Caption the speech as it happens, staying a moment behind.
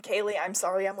Kaylee, I'm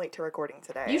sorry I'm late to recording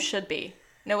today. You should be.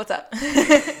 No, what's up?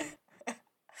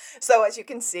 So as you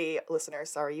can see, listeners,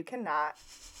 sorry you cannot.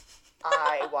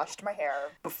 I washed my hair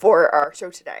before our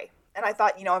show today. And I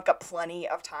thought, I've got plenty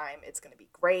of time. It's going to be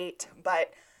great.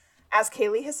 But as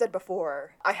Kaylee has said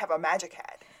before, I have a magic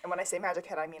head. And when I say magic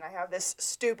head, I mean I have this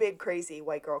stupid, crazy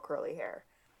white girl curly hair.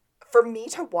 For me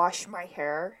to wash my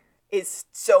hair is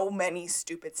so many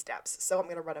stupid steps. So I'm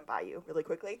going to run them by you really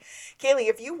quickly. Kaylee,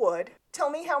 if you would, tell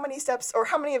me how many steps or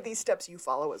how many of these steps you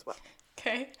follow as well.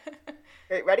 Okay.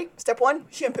 Alright, ready? Step 1,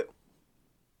 shampoo.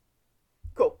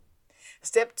 Cool.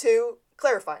 Step 2,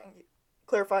 clarifying.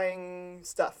 Clarifying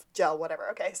stuff, gel, whatever.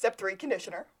 Okay, step 3,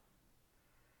 conditioner.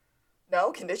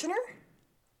 No, conditioner?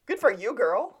 Good for you,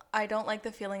 girl. I don't like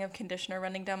the feeling of conditioner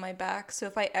running down my back, so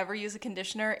if I ever use a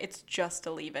conditioner, it's just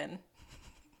a leave-in.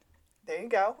 There you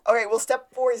go. Okay, well,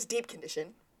 step 4 is deep condition.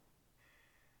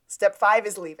 Step 5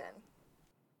 is leave-in.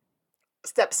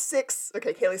 Step 6,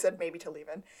 okay, Kaylee said maybe to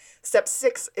leave-in. Step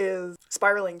 6 is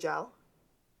spiraling gel.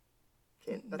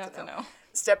 Okay, that's a no.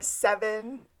 Step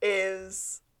 7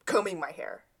 is combing my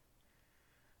hair.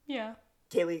 Yeah.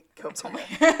 Kaylee combs her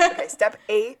hair. Okay, step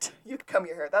 8, you comb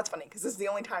your hair. That's funny, because this is the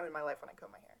only time in my life when I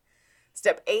comb my hair.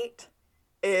 Step 8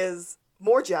 is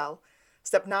more gel.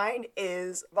 Step 9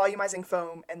 is volumizing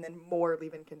foam, and then more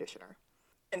leave-in conditioner.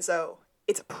 And so,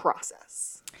 it's a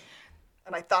process.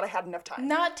 And I thought I had enough time.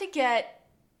 Not to get,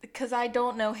 because I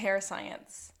don't know hair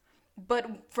science,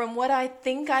 but from what I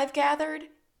think I've gathered,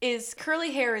 is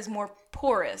curly hair is more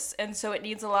porous, and so it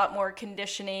needs a lot more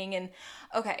conditioning. And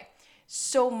okay,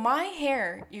 so my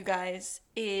hair, you guys,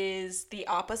 is the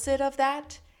opposite of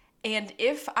that. And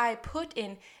if I put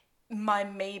in my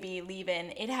maybe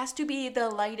leave-in, it has to be the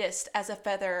lightest as a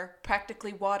feather,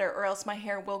 practically water, or else my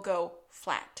hair will go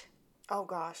flat. Oh,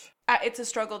 gosh. It's a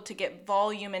struggle to get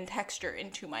volume and texture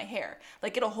into my hair.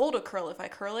 Like, it'll hold a curl if I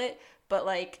curl it, but,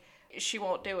 like, she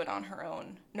won't do it on her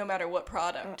own, no matter what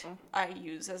product I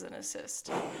use as an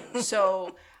assist.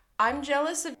 So, I'm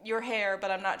jealous of your hair,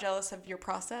 but I'm not jealous of your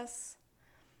process.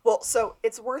 Well, so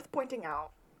it's worth pointing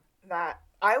out that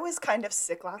I was kind of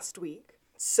sick last week,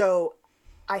 so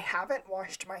I haven't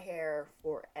washed my hair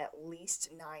for at least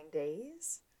 9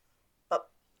 days, but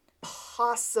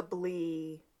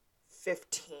possibly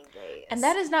 15 days. And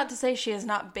that is not to say she has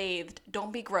not bathed.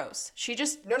 Don't be gross. She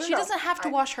doesn't have to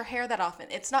wash her hair that often.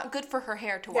 It's not good for her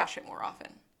hair to wash it more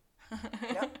often.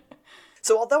 Yeah.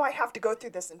 So although I have to go through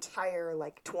this entire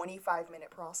 25-minute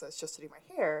process just to do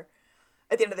my hair,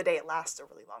 at the end of the day it lasts a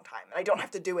really long time. And I don't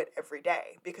have to do it every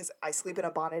day because I sleep in a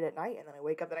bonnet at night and then I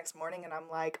wake up the next morning and I'm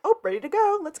like, oh, ready to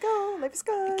go. Let's go. Life is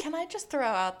good. Can I just throw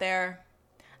out there,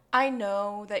 I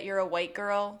know that you're a white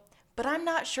girl, but I'm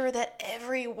not sure that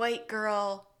every white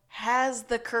girl has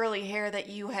the curly hair that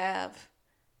you have.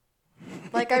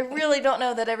 I really don't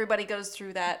know that everybody goes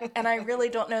through that. And I really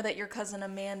don't know that your cousin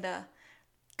Amanda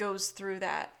goes through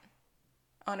that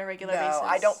on a regular basis. No,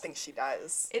 I don't think she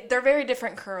does. They're very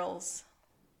different curls.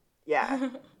 Yeah.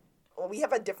 Well, we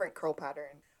have a different curl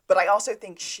pattern. But I also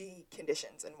think she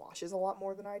conditions and washes a lot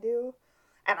more than I do.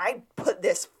 And I put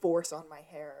this force on my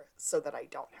hair so that I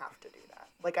don't have to do that.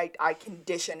 I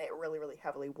condition it really, really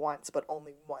heavily once, but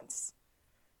only once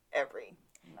every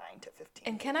 9 to 15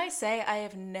 And can I say, I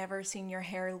have never seen your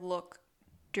hair look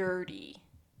dirty.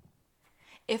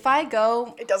 It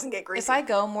doesn't get greasy. If I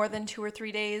go more than 2 or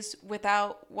 3 days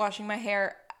without washing my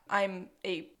hair, I'm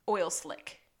a oil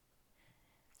slick.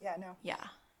 Yeah, no. Yeah.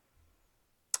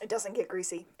 It doesn't get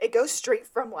greasy. It goes straight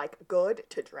from good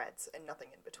to dreads and nothing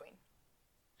in between.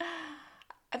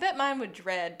 I bet mine would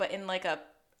dread, but in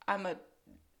I'm a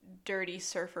dirty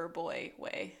surfer boy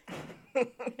way.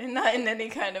 And not in any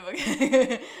kind of a...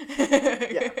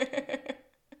 Yeah.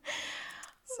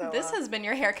 So, this has been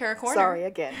your hair care corner. Sorry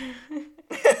again.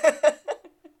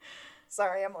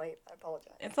 Sorry, I'm late. I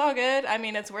apologize. It's all good. I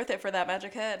mean, it's worth it for that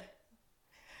magic head.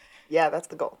 Yeah, that's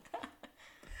the goal.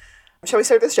 Shall we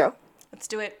start this show? Let's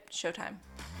do it. Showtime.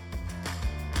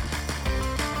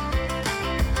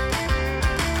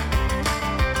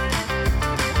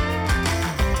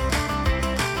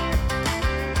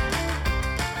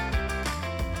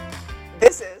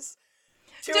 This is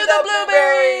To the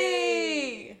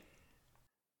Blueberry!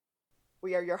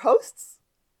 We are your hosts.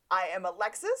 I am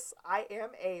Alexis. I am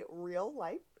a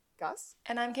real-life Gus.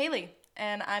 And I'm Kaylee.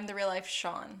 And I'm the real-life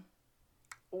Sean.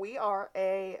 We are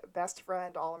a best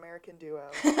friend, all-American duo.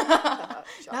 Not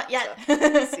yet.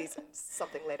 Seasons,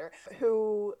 something later.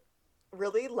 Who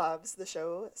really loves the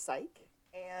show Psych.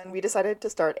 And we decided to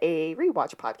start a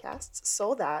rewatch podcast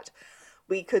so that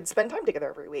we could spend time together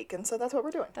every week. And so that's what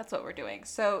we're doing.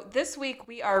 So this week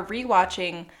we are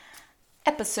rewatching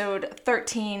Episode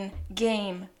 13,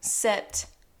 Game, Set,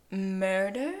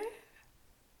 Murder?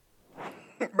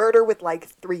 Murder with like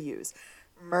 3 U's.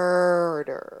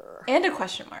 Murder. And a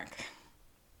question mark.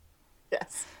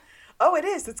 Yes. Oh, it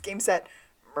is. It's game set.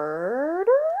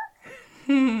 Murder?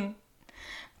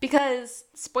 Because,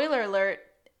 spoiler alert,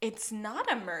 it's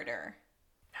not a murder.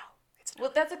 No, it's not.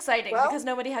 Well, that's exciting because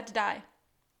nobody had to die.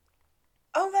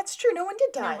 Oh, that's true. No one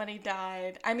did die. Nobody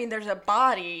died. I mean, there's a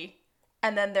body,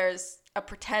 and then there's a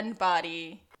pretend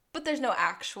body, but there's no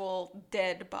actual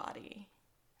dead body.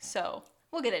 So,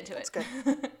 we'll get into it. That's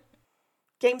good.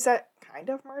 Game set, kind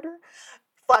of murder.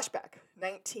 Flashback,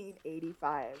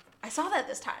 1985. I saw that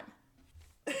this time.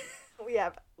 We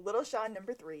have Little Sean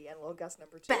number 3 and Little Gus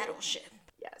number 2. Battleship.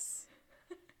 Yes.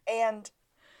 And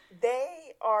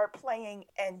they are playing,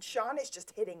 and Sean is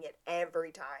just hitting it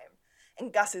every time.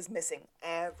 And Gus is missing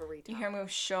every time. You hear him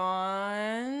move,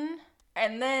 Sean.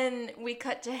 And then we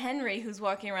cut to Henry, who's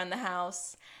walking around the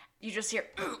house. You just hear,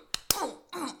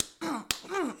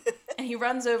 and he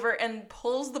runs over and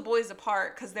pulls the boys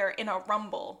apart because they're in a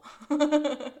rumble.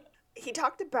 He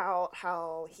talked about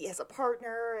how he has a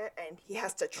partner and he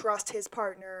has to trust his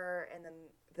partner, and then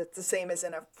that's the same as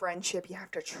in a friendship. You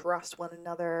have to trust one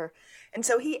another. And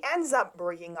so he ends up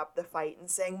bringing up the fight and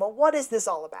saying, well, what is this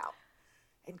all about?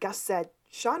 And Gus said,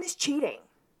 Sean is cheating.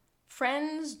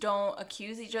 Friends don't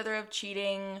accuse each other of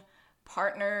cheating.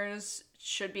 Partners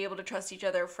should be able to trust each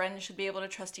other. Friends should be able to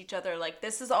trust each other. Like,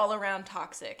 this is all around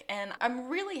toxic. And I'm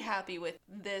really happy with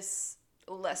this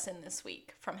lesson this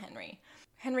week from Henry.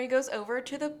 Henry goes over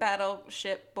to the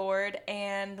battleship board,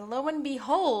 and lo and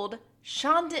behold,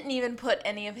 Sean didn't even put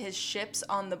any of his ships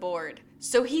on the board.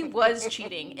 So he was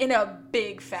cheating in a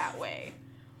big fat way.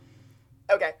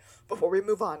 Okay, before we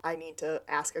move on, I need to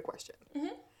ask a question.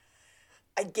 Mm-hmm.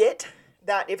 I get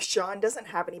that if Sean doesn't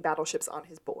have any battleships on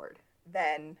his board,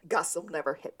 then Gus will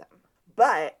never hit them.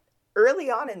 But early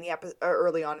on in the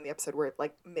episode, we're at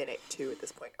like minute 2 at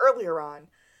this point. Earlier on,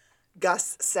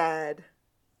 Gus said,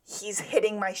 he's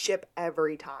hitting my ship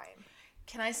every time.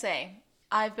 Can I say,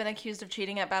 I've been accused of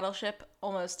cheating at Battleship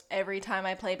almost every time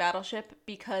I play Battleship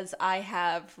because I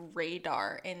have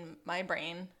radar in my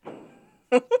brain.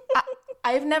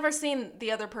 I've never seen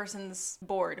the other person's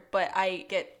board, but I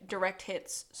get direct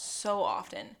hits so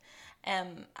often.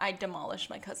 I demolished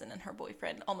my cousin and her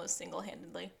boyfriend almost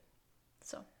single-handedly.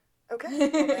 So. Okay,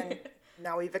 well then,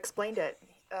 now we've explained it.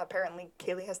 Apparently,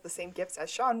 Kaylee has the same gifts as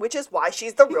Sean, which is why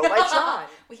she's the real-life Sean.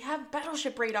 We have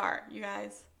Battleship radar, you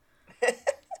guys.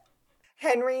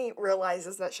 Henry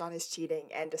realizes that Sean is cheating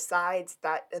and decides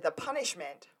that the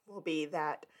punishment will be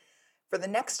that for the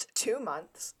next 2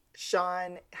 months,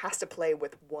 Sean has to play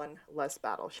with one less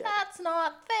battleship. That's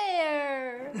not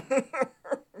fair.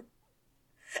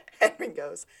 Henry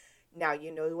goes, now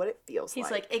you know what it feels like.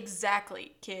 He's like,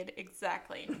 exactly, kid,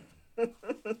 exactly.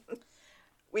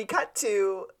 We cut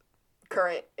to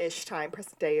current-ish time,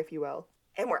 present day, if you will.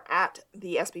 And we're at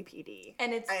the SBPD.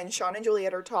 And Sean and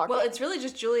Juliet are talking. Well, it's really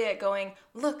just Juliet going,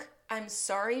 look, I'm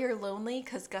sorry you're lonely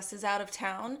because Gus is out of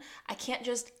town. I can't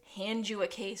just hand you a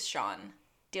case, Sean.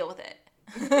 Deal with it.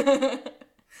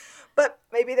 But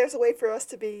maybe there's a way for us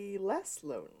to be less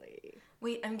lonely.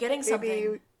 Wait, I'm getting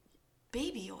something.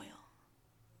 Baby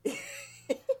oil.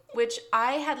 Which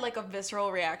I had like a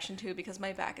visceral reaction to because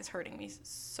my back is hurting me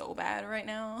so bad right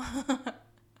now.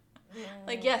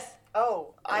 Like, yes.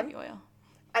 Oh, baby oil.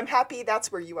 I'm happy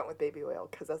that's where you went with baby oil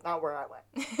because that's not where I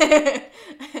went.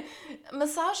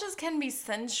 Massages can be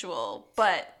sensual,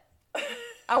 but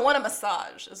I want a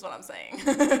massage is what I'm saying.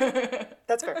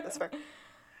 That's fair. That's fair.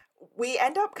 We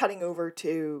end up cutting over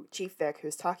to Chief Vic,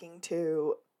 who's talking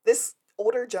to this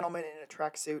older gentleman in a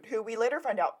tracksuit, who we later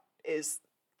find out is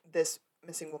this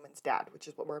missing woman's dad, which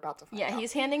is what we're about to find out. Yeah,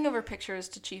 he's handing over pictures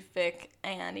to Chief Vic,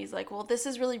 and he's like, well, this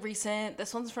is really recent.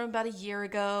 This one's from about a year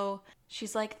ago.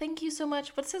 She's like, thank you so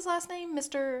much. What's his last name?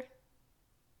 Mr.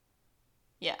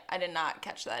 Yeah, I did not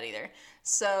catch that either.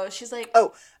 So she's like...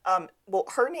 Oh, well,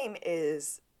 her name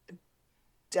is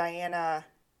Diana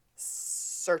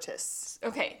Curtis.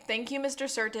 Okay, thank you,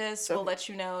 Mr. Curtis. We'll let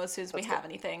you know as soon as we have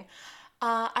anything.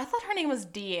 I thought her name was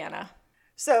Deanna.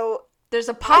 So...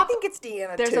 I think it's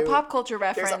Deanna, There's a pop culture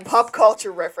reference. There's a pop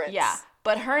culture reference. Yeah,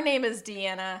 but her name is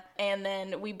Deanna, and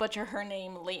then we butcher her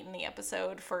name late in the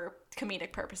episode for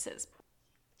comedic purposes.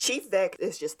 Chief Vic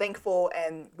is just thankful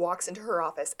and walks into her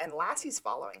office, and Lassie's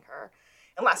following her.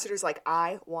 And Lassiter's like,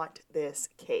 I want this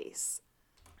case.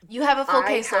 You have a full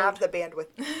case. I have the bandwidth.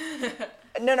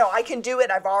 No, I can do it.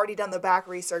 I've already done the back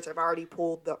research. I've already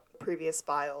pulled the previous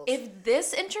files. If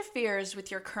this interferes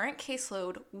with your current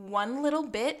caseload one little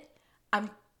bit, I'm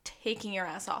taking your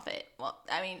ass off it. Well,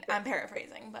 I mean, I'm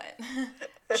paraphrasing, but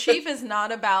Chief is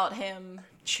not about him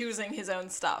choosing his own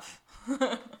stuff.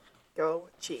 Go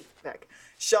Chief, Vic.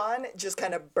 Sean just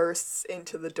kind of bursts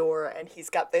into the door, and he's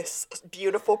got this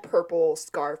beautiful purple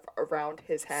scarf around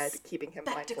his head, keeping him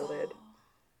blindfolded.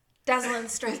 Dazzling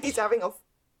strength. He's having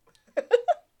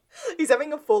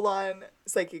a full-on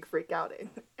psychic freak out,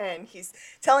 and he's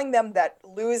telling them that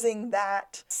losing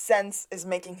that sense is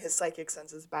making his psychic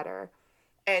senses better.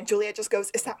 And Juliet just goes,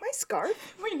 "Is that my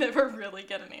scarf?" We never really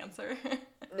get an answer.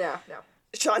 No.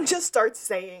 Sean just starts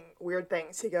saying weird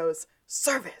things. He goes,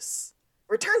 "Service,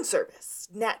 return service,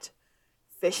 net,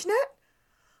 fishnet?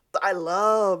 I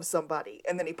love somebody."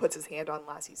 And then he puts his hand on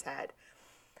Lassie's head.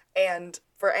 And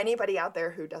for anybody out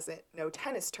there who doesn't know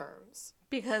tennis terms,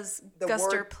 because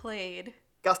Guster played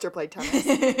tennis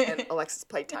and Alexis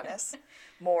played tennis.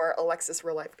 More Alexis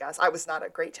real life guys. I was not a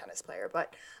great tennis player,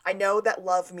 but I know that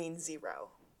love means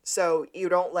 0. So you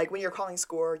don't, like, when you're calling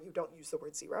score, you don't use the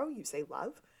word 0, you say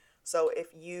love. So if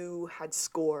you had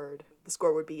scored, the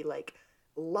score would be like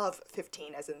love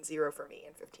 15, as in 0 for me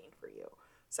and 15 for you.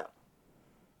 So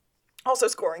also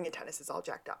scoring in tennis is all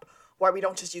jacked up. Why we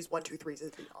don't just use 1, 2, 3s as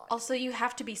the odd. Also, you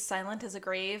have to be silent as a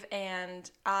grave,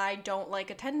 and I don't like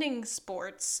attending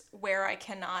sports where I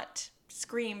cannot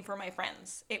scream for my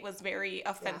friends. It was very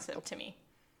offensive to me.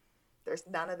 There's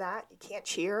none of that. You can't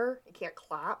cheer. You can't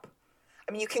clap.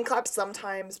 I mean, you can clap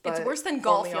sometimes, but it's worse than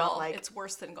golf, y'all. On, it's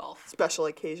worse than golf. Special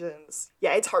occasions.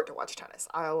 Yeah, it's hard to watch tennis.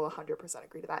 I will 100%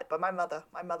 agree to that. But my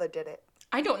mother did it.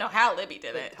 I don't know how Libby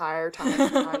did it. The entire time.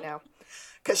 I know.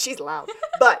 Because she's loud.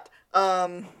 But,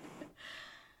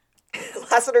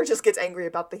 Lassiter just gets angry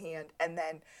about the hand, and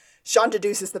then Sean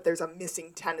deduces that there's a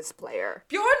missing tennis player.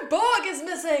 Bjorn Borg is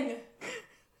missing!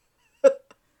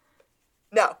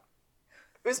 No.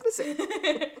 Who's missing?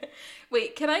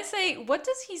 Wait, can I say, what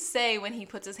does he say when he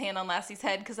puts his hand on Lassie's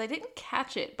head? Because I didn't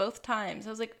catch it both times. I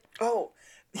was like... Oh,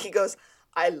 he goes,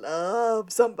 "I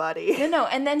love somebody." No,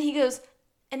 and then he goes,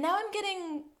 "And now I'm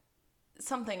getting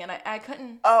something," and I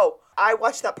couldn't... Oh, I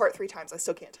watched that part 3 times. I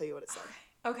still can't tell you what it said.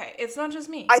 Okay, it's not just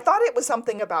me. I thought it was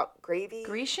something about gravy.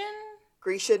 Grecian,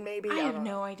 maybe? I have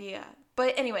no idea.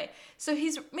 But anyway, so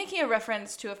he's making a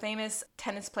reference to a famous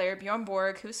tennis player, Bjorn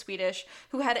Borg, who's Swedish,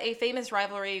 who had a famous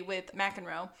rivalry with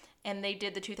McEnroe, and they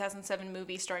did the 2007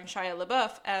 movie starring Shia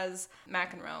LaBeouf as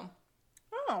McEnroe.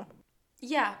 Oh.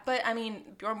 Yeah, but I mean,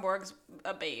 Bjorn Borg's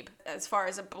a babe, as far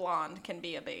as a blonde can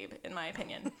be a babe, in my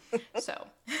opinion. So...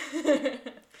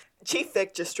 Chief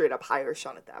Vic just straight up hires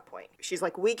Sean at that point. She's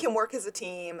like, "We can work as a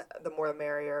team. The more the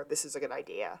merrier. This is a good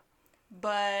idea."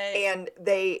 But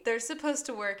they're supposed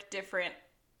to work different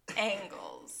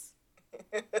angles.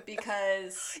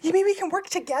 Because... You mean we can work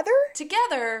together?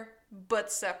 Together,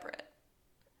 but separate,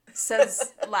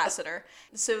 says Lassiter.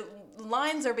 So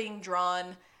lines are being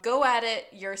drawn. Go at it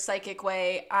your psychic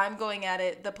way. I'm going at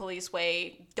it the police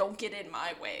way. Don't get in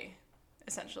my way,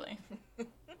 essentially.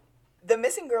 The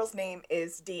missing girl's name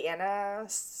is Deanna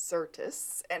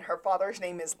Surtis, and her father's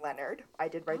name is Leonard. I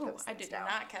did write those things I did down.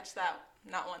 not catch that.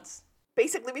 Not once.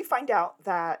 Basically, we find out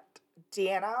that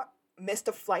Deanna missed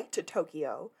a flight to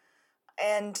Tokyo,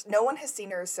 and no one has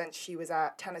seen her since she was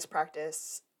at tennis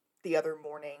practice the other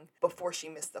morning before she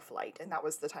missed the flight, and that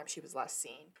was the time she was last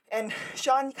seen. And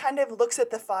Sean kind of looks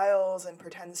at the files and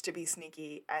pretends to be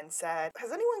sneaky and said,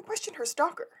 "Has anyone questioned her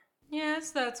stalker?"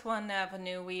 Yes, that's one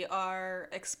avenue we are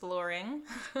exploring.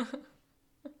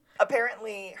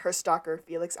 Apparently, her stalker,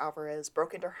 Felix Alvarez,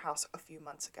 broke into her house a few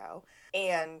months ago.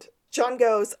 And John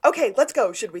goes, "Okay, let's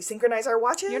go. Should we synchronize our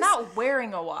watches?" You're not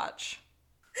wearing a watch.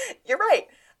 You're right.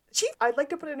 Chief, I'd like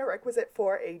to put in a requisite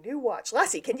for a new watch.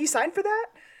 Lassie, can you sign for that?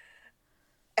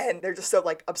 And they're just so,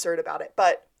 absurd about it.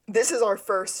 But this is our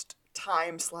first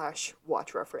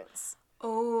time/watch reference.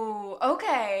 Oh,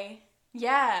 okay.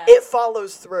 Yeah. It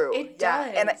follows through. It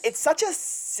does. And it's such a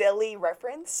silly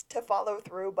reference to follow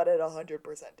through, but it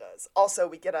 100% does. Also,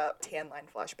 we get a tan line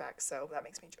flashback, so that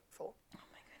makes me joyful. Oh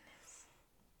my goodness.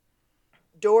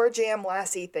 Door jam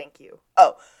Lassie, thank you.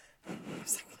 Oh.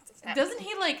 Doesn't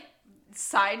he,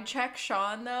 side check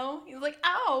Sean, though? He's like,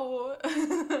 ow!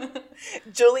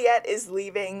 Juliet is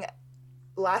leaving.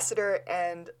 Lassiter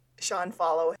and Sean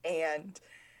follow, and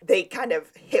they kind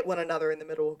of hit one another in the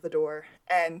middle of the door.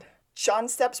 And Sean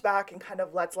steps back and kind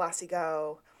of lets Lassie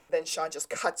go. Then Sean just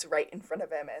cuts right in front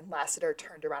of him, and Lassiter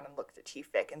turned around and looked at Chief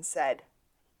Vic and said,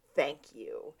 "Thank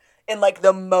you," in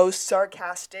the most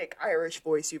sarcastic Irish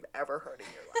voice you've ever heard in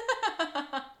your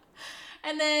life.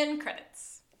 And then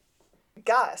credits.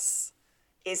 Gus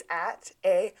is at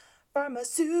a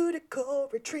Pharmaceutical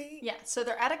retreat. Yeah, so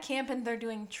they're at a camp and they're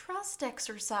doing trust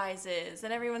exercises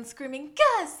and everyone's screaming,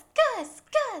 Gus, Gus,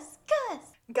 Gus, Gus.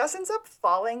 Gus ends up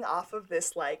falling off of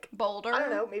this, like, Boulder? I don't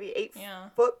know, maybe 8 Yeah.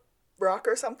 foot rock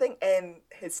or something, and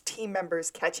his team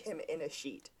members catch him in a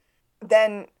sheet.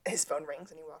 Then his phone rings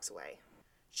and he walks away.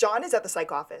 Sean is at the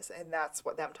psych office, and that's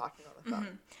what them talking on the phone.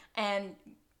 Mm-hmm. And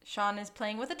Sean is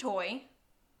playing with a toy.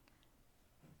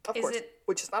 Of course,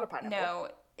 which is not a pineapple. No,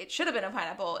 it should have been a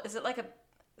pineapple. Is it like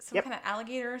some kind of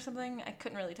alligator or something? I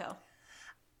couldn't really tell.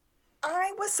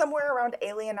 I was somewhere around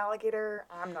alien alligator.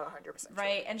 I'm not 100% sure.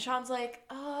 Right, and Sean's like,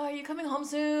 oh, are you coming home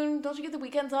soon? Don't you get the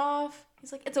weekends off?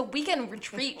 He's like, it's a weekend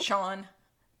retreat, Sean.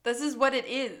 This is what it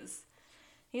is.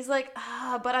 He's like,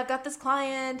 but I've got this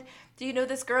client. Do you know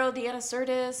this girl, Deanna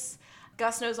Curtis?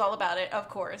 Gus knows all about it, of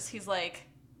course. He's like,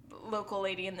 local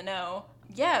lady in the know.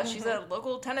 Yeah, she's a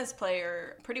local tennis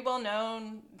player, pretty well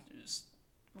known,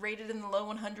 rated in the low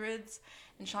 100s.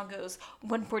 And Sean goes,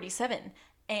 147.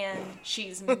 And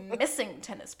she's missing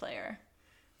tennis player.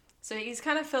 So he's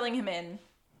kind of filling him in.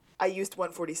 I used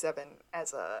 147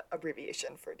 as a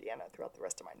abbreviation for Deanna throughout the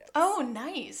rest of my notes. Oh,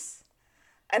 nice.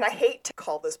 And I hate to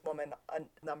call this woman a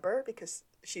number because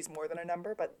she's more than a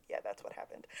number, but yeah, that's what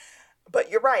happened. But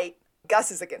you're right.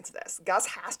 Gus is against this. Gus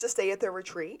has to stay at the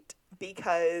retreat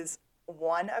because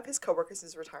one of his coworkers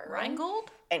is retiring. Reingold?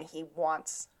 And he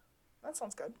wants... That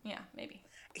sounds good. Yeah, maybe.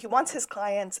 He wants his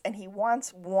clients, and he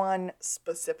wants one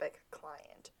specific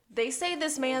client. They say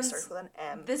this man's... Starts with an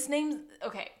M. This name...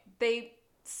 Okay, they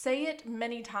say it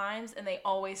many times, and they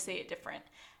always say it different.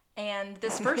 And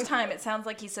this first time, it sounds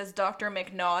like he says Dr.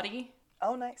 McNaughty.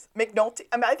 Oh, nice. McNulty.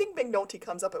 I mean, I think McNulty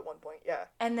comes up at one point, yeah.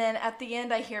 And then at the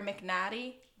end, I hear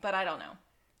McNatty, but I don't know.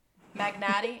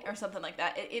 Magnati or something like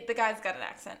that. The guy's got an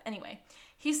accent. Anyway,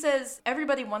 he says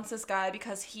everybody wants this guy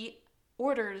because he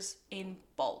orders in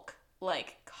bulk,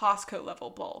 like Costco level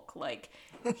bulk. Like,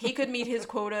 he could meet his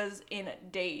quotas in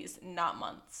days, not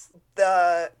months.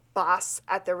 The boss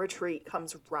at the retreat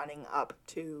comes running up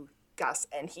to Gus,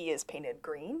 and he is painted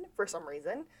green for some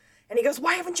reason. And he goes,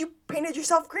 "Why haven't you painted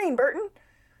yourself green, Burton?"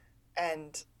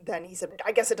 And then he said,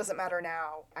 "I guess it doesn't matter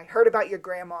now. I heard about your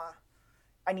grandma.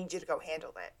 I need you to go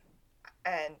handle it."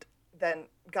 And then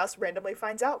Gus randomly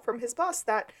finds out from his boss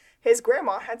that his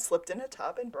grandma had slipped in a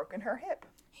tub and broken her hip.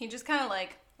 He just kind of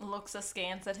like looks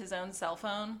askance at his own cell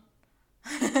phone.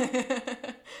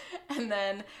 And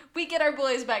then we get our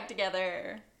boys back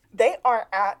together. They are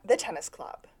at the tennis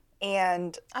club.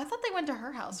 And I thought they went to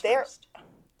her house first.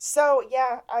 So,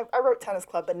 yeah, I wrote tennis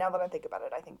club, but now that I think about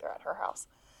it, I think they're at her house.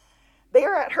 They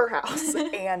are at her house,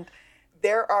 and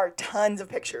there are tons of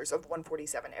pictures of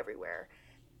 147 everywhere.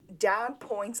 Dad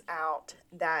points out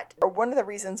that one of the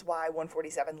reasons why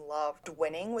 147 loved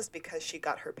winning was because she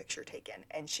got her picture taken,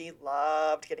 and she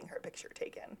loved getting her picture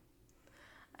taken.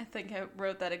 I think I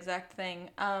wrote that exact thing.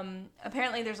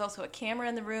 Apparently there's also a camera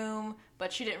in the room,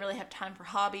 but she didn't really have time for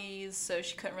hobbies, so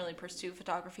she couldn't really pursue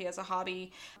photography as a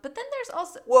hobby. But then there's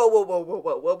also...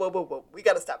 Whoa. We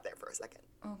gotta stop there for a second.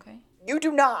 Okay. You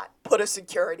do not put a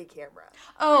security camera.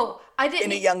 Oh, I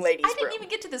didn't... In a young lady's room. I didn't even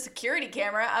get to the security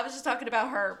camera. I was just talking about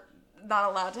her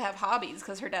not allowed to have hobbies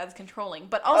because her dad's controlling.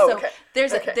 But also,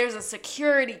 there's a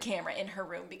security camera in her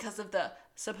room because of the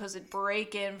supposed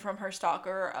break-in from her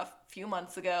stalker a few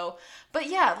months ago. But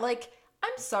yeah, like,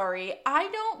 I'm sorry. I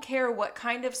don't care what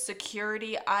kind of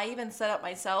security I even set up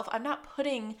myself. I'm not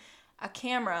putting a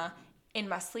camera in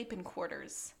my sleeping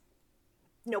quarters.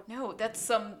 Nope. No, that's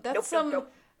some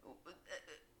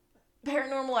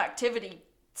paranormal activity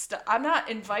stuff. I'm not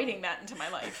inviting that into my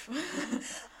life.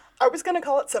 I was gonna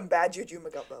call it some bad juju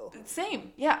magumbo.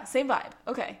 Same vibe.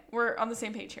 Okay, we're on the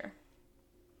same page here.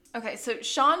 Okay, so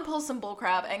Sean pulls some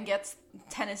bullcrap and gets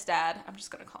Tennis Dad, I'm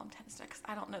just going to call him Tennis Dad because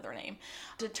I don't know their name,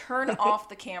 to turn off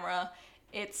the camera.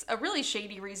 It's a really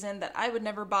shady reason that I would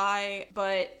never buy,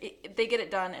 but they get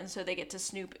it done, and so they get to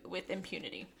snoop with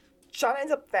impunity. Sean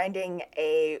ends up finding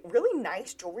a really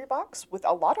nice jewelry box with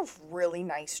a lot of really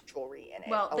nice jewelry in it.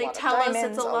 Well, they tell us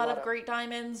it's a lot of great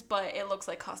diamonds, but it looks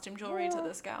like costume jewelry to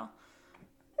this gal.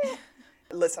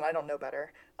 Listen, I don't know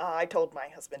better. I told my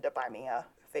husband to buy me a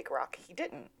fake rock. He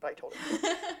didn't, but I told him.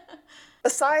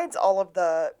 Besides all of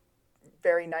the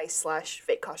very nice /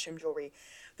 fake costume jewelry,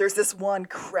 there's this one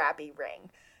crappy ring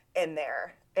in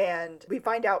there. And we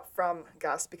find out from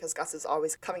Gus, because Gus is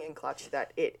always coming in clutch,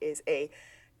 that it is a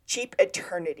cheap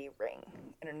eternity ring.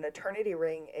 And an eternity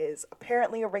ring is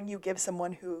apparently a ring you give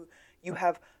someone who you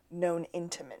have known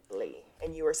intimately,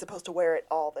 and you are supposed to wear it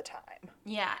all the time.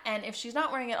 Yeah, and if she's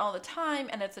not wearing it all the time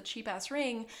and it's a cheap-ass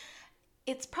ring,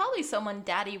 it's probably someone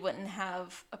Daddy wouldn't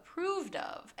have approved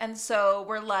of. And so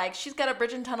we're like, she's got a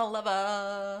bridge and tunnel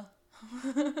lover.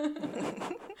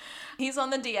 He's on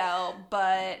the DL,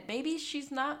 but maybe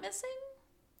she's not missing?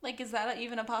 Like, is that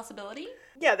even a possibility?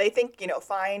 Yeah, they think,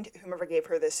 find whomever gave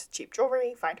her this cheap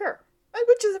jewelry, find her.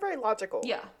 Which is a very logical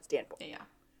standpoint. Yeah.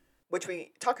 Which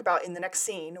we talk about in the next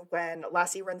scene when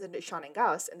Lassie runs into Sean and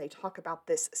Gus and they talk about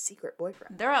this secret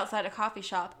boyfriend. They're outside a coffee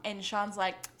shop and Sean's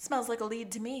like, smells like a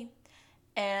lead to me.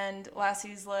 And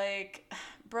Lassie's like,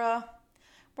 bruh,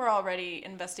 we're already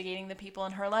investigating the people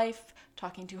in her life,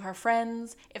 talking to her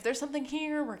friends. If there's something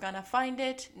here, we're gonna find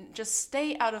it. Just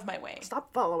stay out of my way.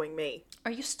 Stop following me.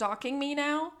 Are you stalking me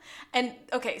now? And,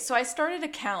 okay, so I started a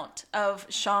count of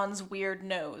Sean's weird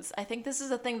nose. I think this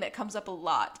is a thing that comes up a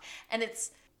lot. And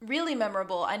it's really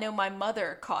memorable. I know my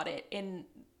mother caught it in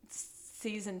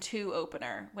season 2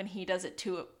 opener when he does it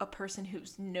to a person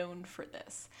who's known for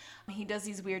this. He does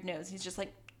these weird nose. He's just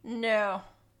like, no,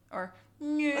 or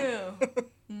no,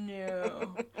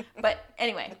 no. But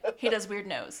anyway, he does weird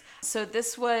nose. So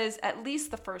this was at least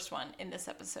the first one in this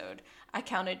episode. I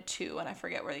counted 2 and I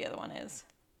forget where the other one is.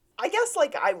 I guess,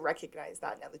 I recognize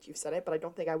that now that you've said it, but I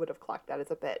don't think I would have clocked that as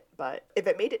a bit. But if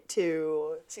it made it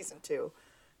to season 2,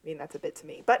 that's a bit to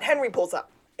me. But Henry pulls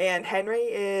up. And Henry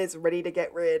is ready to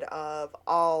get rid of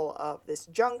all of this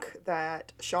junk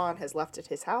that Sean has left at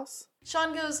his house.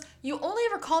 Sean goes, you only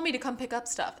ever call me to come pick up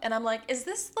stuff. And I'm like, is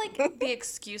this the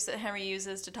excuse that Henry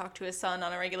uses to talk to his son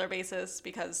on a regular basis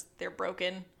because they're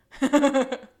broken?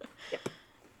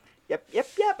 Yep.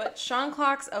 But Sean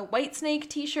clocks a Whitesnake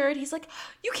t-shirt. He's like,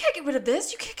 you can't get rid of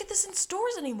this. You can't get this in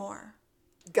stores anymore.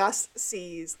 Gus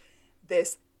sees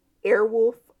this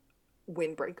Airwolf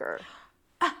windbreaker.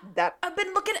 I've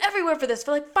been looking everywhere for this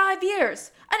for 5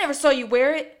 years. I never saw you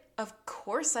wear it. Of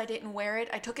course I didn't wear it.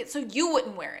 I took it so you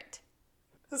wouldn't wear it.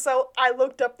 So I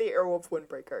looked up the Airwolf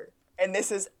windbreaker, and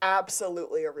this is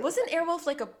absolutely a real Wasn't thing. Airwolf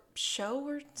a show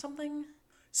or something?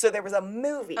 So there was a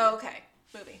movie. Oh, okay.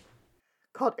 Movie.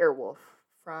 Called Airwolf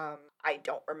from, I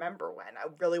don't remember when. I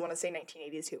really want to say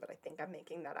 1982, but I think I'm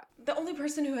making that up. The only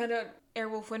person who had an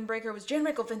Airwolf windbreaker was Jan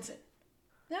Michael Vincent.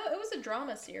 No, it was a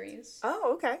drama series.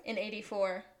 Oh, okay. In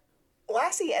 84.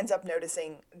 Lassie ends up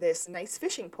noticing this nice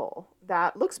fishing pole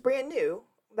that looks brand new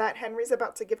that Henry's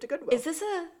about to give to Goodwill. Is this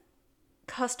a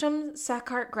custom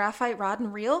Saccart graphite rod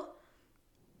and reel?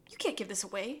 You can't give this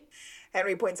away.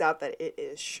 Henry points out that it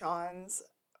is Sean's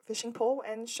fishing pole,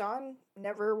 and Sean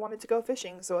never wanted to go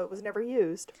fishing, so it was never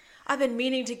used. I've been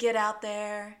meaning to get out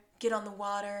there, get on the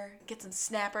water, get some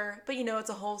snapper, but it's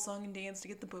a whole song and dance to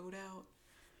get the boat out.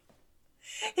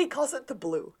 He calls it the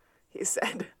blue, he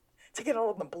said, to get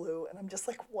all of the blue. And I'm just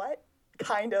like, what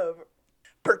kind of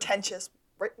pretentious,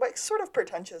 what sort of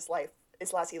pretentious life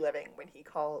is Lassie living when he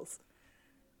calls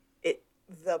it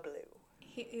the blue?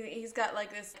 He's got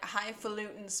this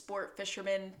highfalutin sport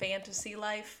fisherman fantasy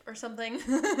life or something.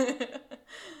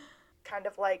 Kind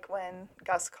of like when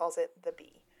Gus calls it the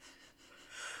bee.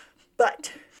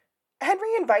 But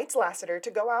Henry invites Lassiter to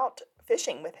go out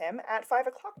fishing with him at 5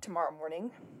 o'clock tomorrow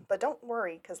morning. But don't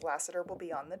worry, because Lassiter will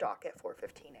be on the dock at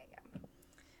 4:15 a.m.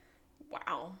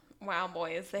 Wow,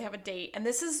 boys. They have a date. And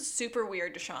this is super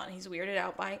weird to Sean. He's weirded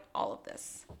out by all of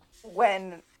this.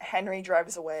 When Henry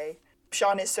drives away,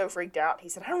 Sean is so freaked out. He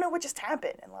said, I don't know what just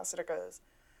happened. And Lassiter goes,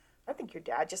 I think your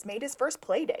dad just made his first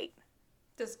play date.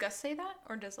 Does Gus say that,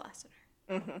 or does Lassiter?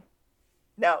 Mm-hmm.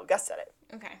 No, Gus said it.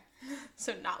 Okay.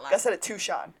 So not Lassiter. Gus said it to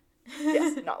Sean.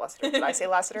 Yes, not Lassiter. Did I say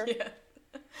Lassiter? Yeah.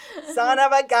 Son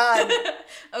of a gun.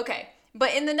 Okay.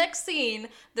 But in the next scene,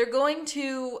 they're going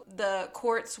to the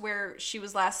courts where she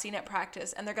was last seen at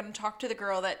practice, and they're going to talk to the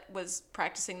girl that was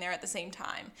practicing there at the same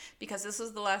time, because this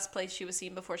was the last place she was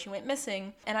seen before she went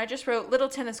missing. And I just wrote, little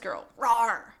tennis girl,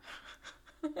 rawr.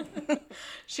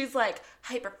 She's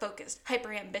hyper-focused,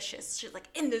 hyper-ambitious. She's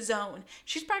in the zone.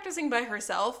 She's practicing by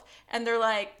herself, and they're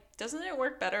like, doesn't it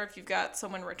work better if you've got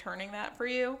someone returning that for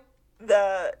you?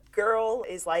 The girl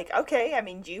is like, okay,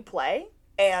 do you play?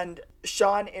 And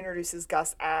Sean introduces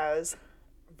Gus as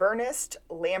Vernest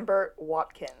Lambert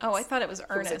Watkins. Oh, I thought it was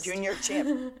Ernest. He was a junior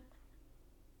champ.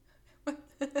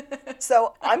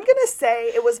 So I'm going to say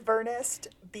it was Vernest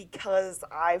because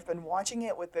I've been watching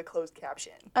it with the closed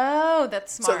caption. Oh,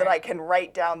 that's smart. So that I can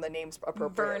write down the names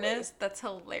appropriately. Vernest? That's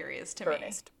hilarious to me.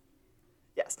 Vernest.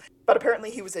 Yes. But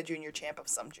apparently he was a junior champ of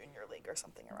some junior league or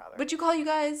something or other. Would you call you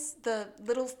guys the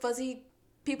little fuzzy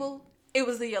people? It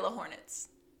was the Yellow Hornets.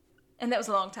 And that was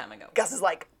a long time ago. Gus is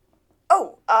like,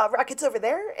 racket's over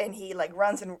there. And he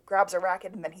runs and grabs a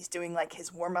racket, and then he's doing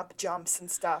his warm-up jumps and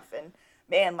stuff. And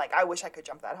man, I wish I could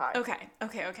jump that high. Okay.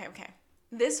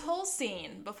 This whole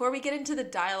scene, before we get into the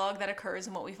dialogue that occurs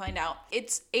and what we find out,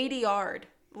 it's 80-yard.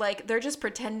 They're just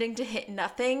pretending to hit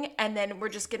nothing, and then we're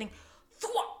just getting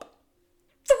thwop,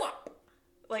 thwop,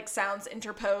 like sounds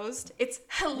interposed. It's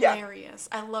hilarious.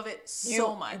 I love it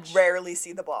so much. You rarely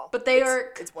see the ball. But they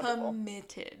are it's wonderful.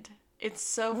 committed. It's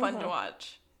so fun to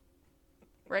watch.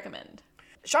 Recommend.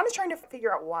 Sean is trying to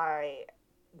figure out why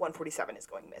 147 is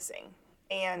going missing.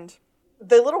 And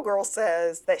the little girl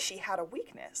says that she had a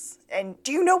weakness. And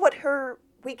do you know what her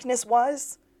weakness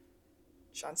was?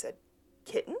 Sean said,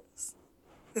 kittens?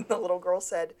 And the little girl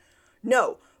said,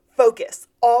 no, focus.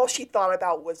 All she thought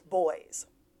about was boys.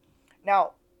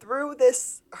 Now, through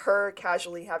this, her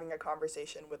casually having a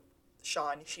conversation with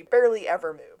Sean, she barely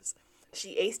ever moves.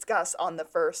 She aced Gus on the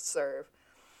first serve.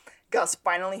 Gus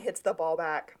finally hits the ball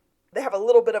back. They have a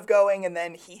little bit of going, and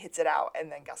then he hits it out,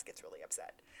 and then Gus gets really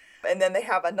upset. And then they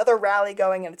have another rally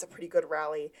going, and it's a pretty good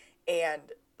rally, and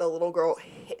the little girl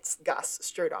hits Gus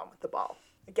straight on with the ball.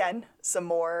 Again, some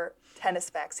more tennis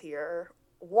facts here.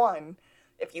 1,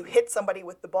 if you hit somebody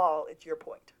with the ball, it's your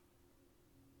point.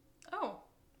 Oh.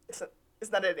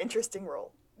 Isn't that an interesting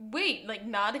rule? Wait, like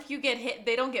not if you get hit,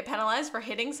 they don't get penalized for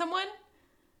hitting someone?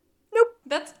 Nope.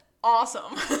 That's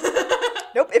awesome.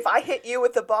 Nope, if I hit you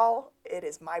with the ball, it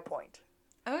is my point.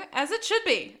 Okay, as it should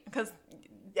be, because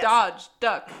yes. Dodge,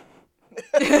 duck.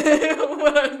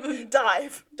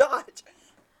 Dive, dodge.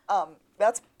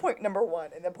 That's point number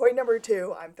 1. And then point number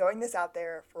 2, I'm throwing this out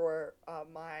there for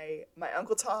my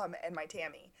Uncle Tom and my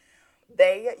Tammy.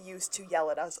 They used to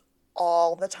yell at us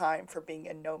all the time for being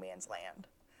in no man's land.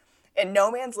 And no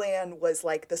man's land was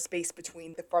like the space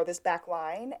between the farthest back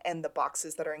line and the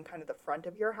boxes that are in kind of the front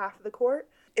of your half of the court.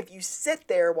 If you sit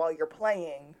there while you're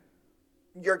playing,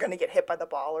 you're going to get hit by the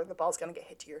ball or the ball's going to get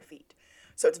hit to your feet.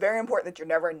 So it's very important that you're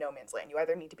never in no man's land. You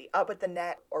either need to be up at the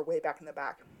net or way back in the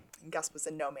back. And Gus was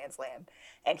in no man's land,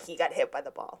 and he got hit by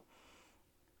the ball.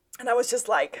 And I was just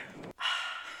like...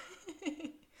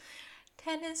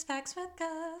 Tennis facts with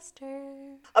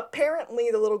Guster. Apparently,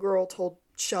 the little girl told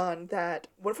Sean that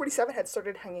 147 had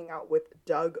started hanging out with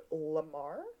Doug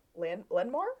Lenmar?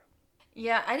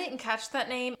 Yeah, I didn't catch that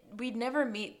name. We'd never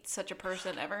meet such a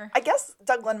person ever. I guess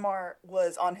Doug Lenmar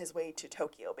was on his way to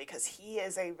Tokyo because he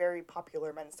is a very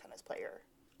popular men's tennis player.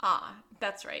 Ah,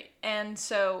 that's right. And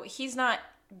so he's not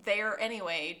there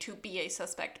anyway to be a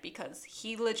suspect because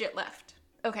he legit left.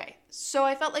 Okay, so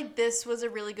I felt like this was a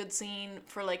really good scene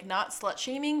for, like, not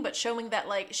slut-shaming, but showing that,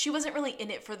 like, she wasn't really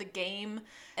in it for the game,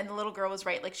 and the little girl was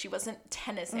right. Like, she wasn't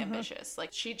tennis ambitious. Like,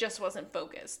 she just wasn't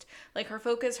focused. Like, her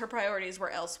focus, her priorities were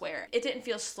elsewhere. It didn't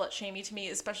feel slut-shamey to me,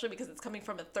 especially because it's coming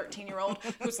from a 13-year-old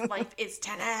whose life is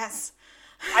tennis.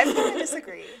 I'm going to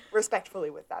disagree respectfully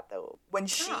with that, though. When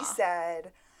she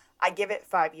said, I give it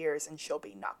 5 years and she'll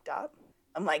be knocked up,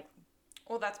 I'm like...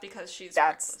 Well, that's because she's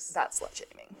That's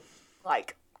slut-shaming.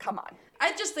 Like, come on.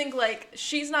 I just think, like,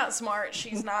 she's not smart.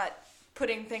 She's not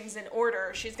putting things in order.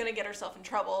 She's going to get herself in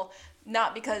trouble,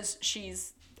 not because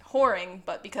she's whoring,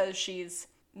 but because she's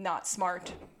not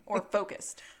smart or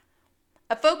focused.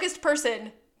 A focused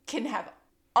person can have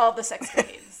all the sex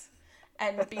escapades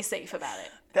and be safe about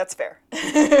it. That's fair.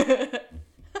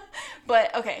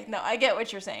 But, okay, no, I get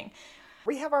what you're saying.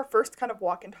 We have our first kind of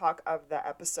walk and talk of the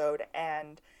episode,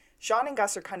 and Sean and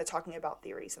Gus are kind of talking about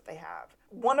theories that they have.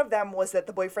 One of them was that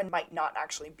the boyfriend might not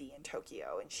actually be in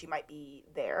Tokyo, and she might be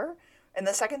there. And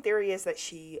the second theory is that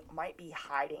she might be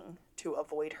hiding to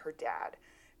avoid her dad,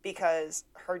 because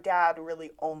her dad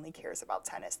really only cares about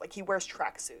tennis. Like, he wears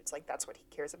tracksuits. Like, that's what he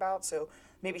cares about. So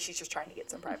maybe she's just trying to get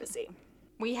some privacy.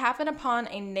 We happen upon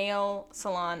a nail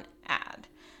salon ad,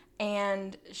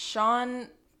 and Sean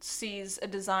sees a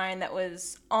design that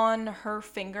was on her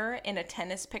finger in a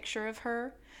tennis picture of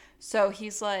her. So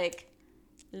he's like,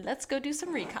 let's go do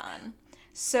some recon.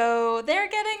 So they're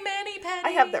getting mani-pedis.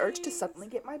 I have the urge to suddenly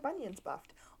get my bunions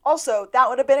buffed. Also, that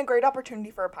would have been a great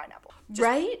opportunity for a pineapple. Just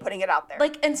right? Putting it out there.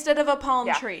 Like, instead of a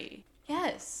palm tree.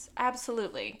 Yes,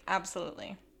 absolutely.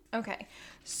 Absolutely. Okay,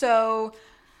 so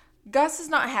Gus is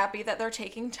not happy that they're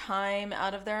taking time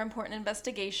out of their important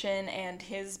investigation and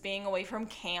his being away from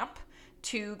camp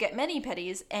to get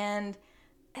mani-pedis, and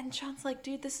Sean's like,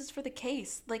 dude, this is for the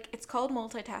case. Like, it's called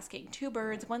multitasking. 2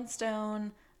 birds, 1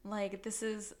 stone. Like, this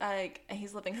is, like,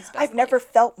 he's living his best I've never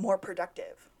felt more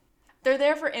productive. They're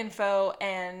there for info,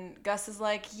 and Gus is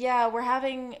like, yeah, we're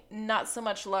having not so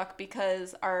much luck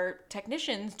because our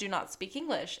technicians do not speak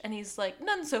English. And he's like,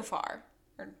 none so far.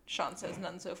 Or Sean says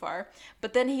none so far.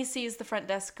 But then he sees the front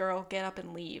desk girl get up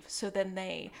and leave. So then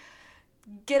they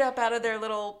get up out of their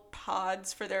little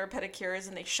pods for their pedicures,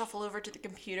 and they shuffle over to the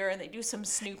computer, and they do some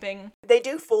snooping. They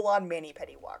do full-on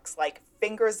mani-pedi walks, like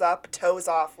fingers up, toes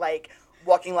off, like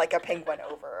walking like a penguin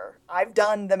over. I've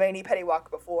done the mani-pedi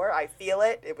walk before. I feel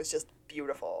it. It was just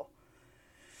beautiful.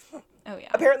 Oh, yeah.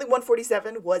 Apparently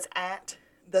 147 was at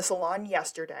the salon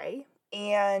yesterday,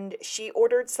 and she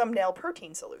ordered some nail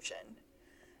protein solution.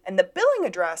 And the billing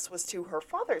address was to her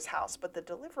father's house, but the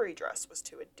delivery address was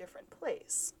to a different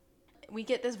place. We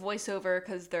get this voiceover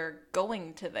because they're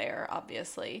going to there,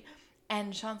 obviously.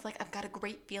 And Sean's like, I've got a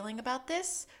great feeling about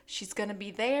this. She's going to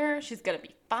be there. She's going to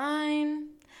be fine.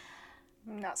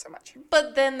 Not so much.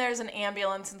 But then there's an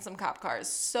ambulance and some cop cars.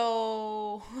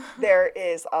 So there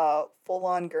is a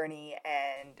full-on gurney,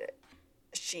 and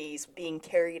she's being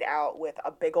carried out with a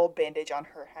big old bandage on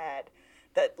her head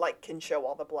that, like, can show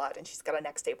all the blood, and she's got a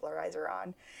neck stabilizer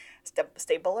on.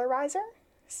 Stabilizer?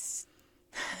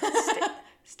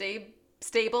 Stabilizer,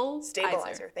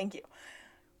 thank you.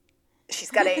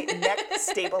 She's got a neck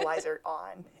stabilizer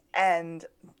on, and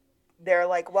they're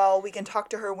like, well, we can talk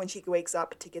to her when she wakes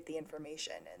up to get the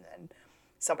information. And then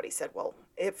somebody said, well,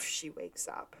 if she wakes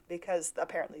up, because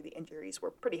apparently the injuries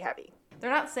were pretty heavy.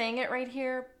 They're not saying it right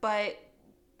here, but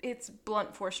it's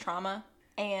blunt force trauma.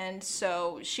 And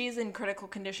so she's in critical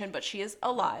condition, but she is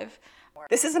alive.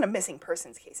 This isn't a missing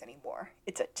persons case anymore.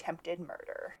 It's attempted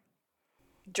murder.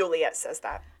 Juliet says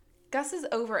that. Gus is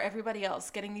over everybody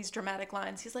else getting these dramatic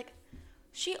lines. He's like,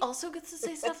 she also gets to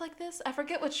say stuff like this? I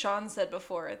forget what Sean said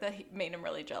before that made him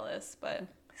really jealous, but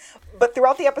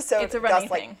throughout the episode, it's a running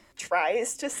Gus thing.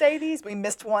 Tries to say these. We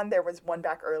missed one. There was one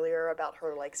back earlier about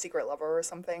her secret lover or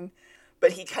something,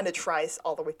 but he kind of tries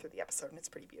all the way through the episode, and it's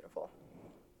pretty beautiful.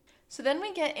 So then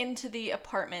we get into the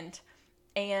apartment,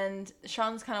 and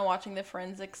Sean's kind of watching the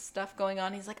forensic stuff going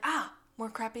on. He's like, more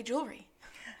crappy jewelry.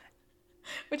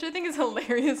 Which I think is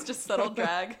hilarious, just subtle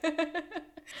drag.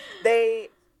 They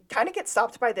kind of get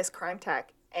stopped by this crime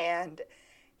tech, and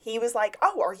he was like,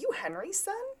 oh, are you Henry's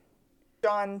son?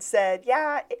 John said,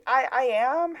 yeah, I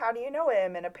am. How do you know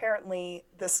him? And apparently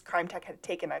this crime tech had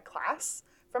taken a class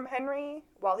from Henry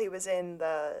while he was in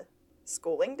the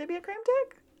schooling to be a crime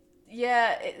tech.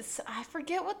 Yeah, I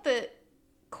forget what the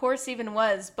course even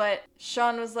was, but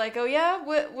Sean was like, oh yeah,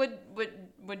 what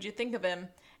would you think of him?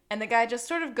 And the guy just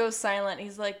sort of goes silent.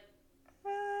 He's like,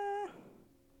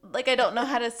 I don't know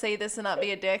how to say this and not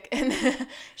be a dick. And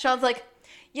Sean's like,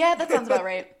 yeah, that sounds about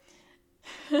right.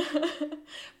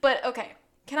 But okay,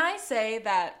 can I say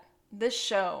that this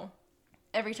show,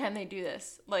 every time they do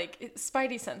this,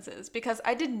 Spidey senses, because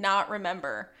I did not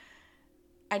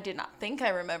think I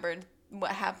remembered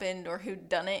what happened or who'd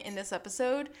done it in this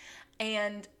episode,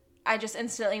 and I just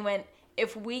instantly went,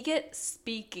 if we get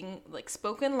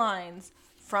spoken lines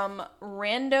from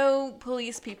rando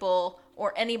police people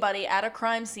or anybody at a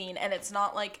crime scene and it's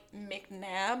not like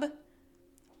McNabb,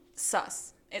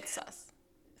 sus. It's sus.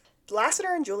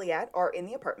 Lassiter and Juliet are in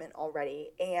the apartment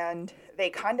already, and they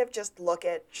kind of just look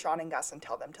at Sean and Gus and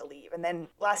tell them to leave. And then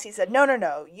Lassie said,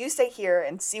 no, you stay here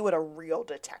and see what a real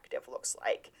detective looks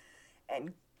like.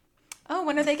 And oh,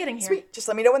 when are they getting here? Sweet, just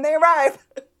let me know when they arrive.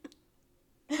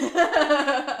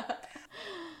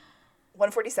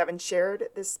 147 shared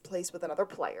this place with another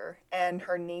player, and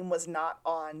her name was not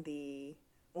on the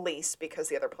lease because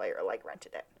the other player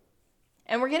rented it.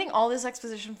 And we're getting all this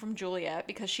exposition from Juliet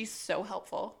because she's so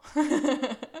helpful.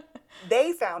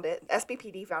 They found it,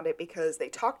 SBPD found it, because they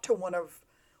talked to one of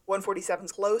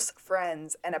 147's close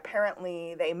friends, and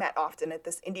apparently they met often at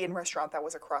this Indian restaurant that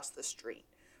was across the street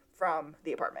from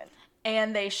the apartment.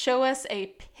 And they show us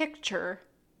a picture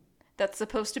that's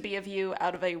supposed to be a view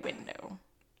out of a window.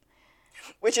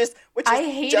 Which is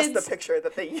just the picture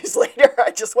that they use later.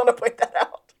 I just want to point that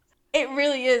out. It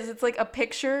really is. It's like a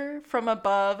picture from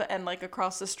above and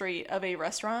across the street of a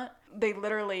restaurant. They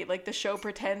literally, the show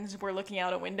pretends we're looking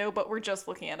out a window, but we're just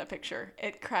looking at a picture.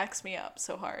 It cracks me up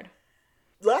so hard.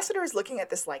 Lassiter is looking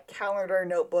at this calendar,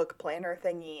 notebook, planner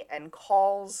thingy and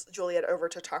calls Juliet over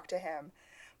to talk to him.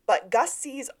 But Gus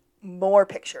sees more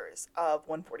pictures of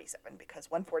 147 because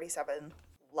 147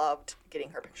 loved getting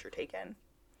her picture taken.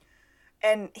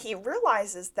 And he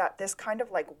realizes that this kind of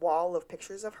wall of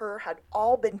pictures of her had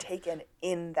all been taken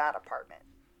in that apartment.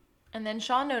 And then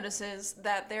Sean notices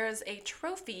that there is a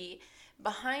trophy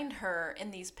behind her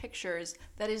in these pictures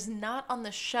that is not on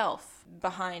the shelf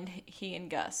behind he and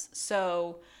Gus.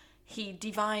 So he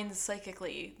divines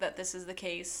psychically that this is the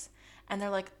case. And they're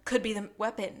like, could be the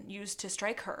weapon used to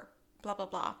strike her. Blah, blah,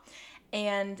 blah.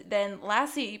 And then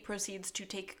Lassie proceeds to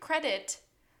take credit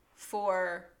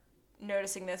for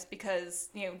noticing this because,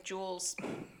 Jules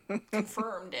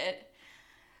confirmed it.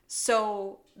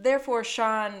 So, therefore,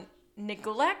 Sean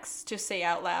neglects to say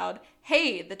out loud,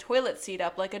 hey, the toilet's seat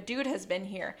up like a dude has been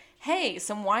here. Hey,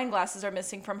 some wine glasses are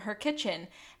missing from her kitchen.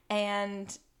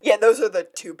 And yeah, those are the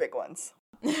two big ones.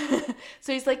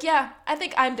 So he's like, yeah, I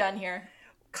think I'm done here.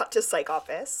 Cut to psych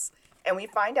office, and we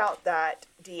find out that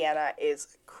Deanna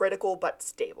is critical but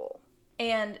stable.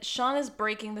 And Sean is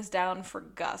breaking this down for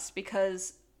Gus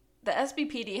because the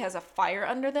SBPD has a fire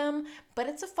under them, but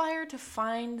it's a fire to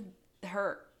find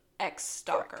her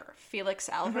ex-stalker, Felix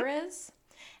Alvarez.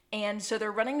 And so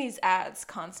they're running these ads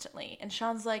constantly. And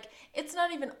Sean's like, it's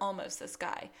not even almost this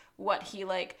guy. What, he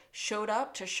like showed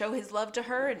up to show his love to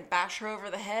her and bash her over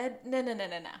the head? No.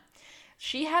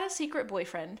 She had a secret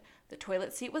boyfriend. The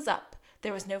toilet seat was up.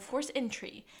 There was no forced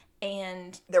entry.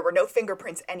 And there were no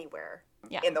fingerprints anywhere.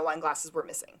 Yeah. And the wine glasses were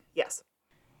missing. Yes.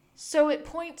 So it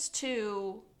points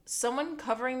to someone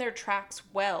covering their tracks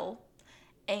well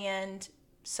and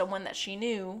someone that she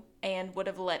knew and would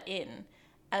have let in.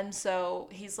 And so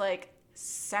he's like,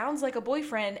 sounds like a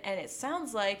boyfriend, and it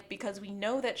sounds like, because we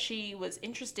know that she was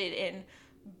interested in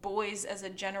boys as a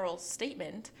general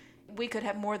statement, we could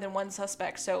have more than one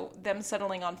suspect, so them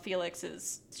settling on Felix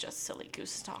is just silly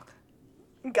goose talk.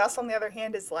 Gus, on the other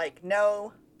hand, is like,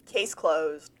 no, case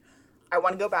closed. I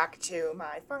want to go back to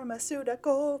my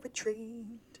pharmaceutical retreat.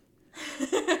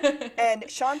 And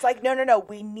Sean's like, no,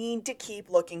 we need to keep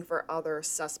looking for other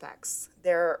suspects.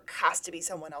 There has to be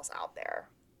someone else out there.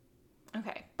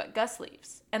 Okay, but Gus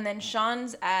leaves. And then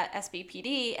Sean's at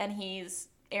SBPD, and he's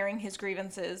airing his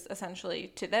grievances,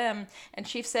 essentially, to them. And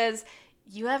Chief says,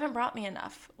 you haven't brought me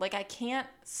enough. Like, I can't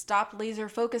stop laser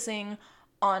focusing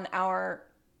on our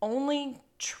only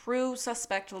true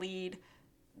suspect lead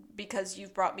because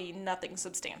you've brought me nothing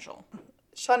substantial.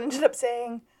 Sean ended up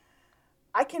saying,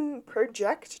 I can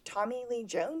project Tommy Lee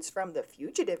Jones from The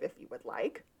Fugitive if you would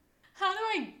like. How do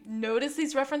I notice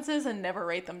these references and never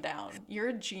write them down? You're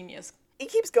a genius. He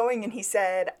keeps going and he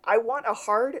said, I want a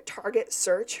hard target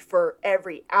search for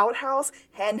every outhouse,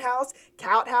 hen house,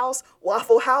 cout house,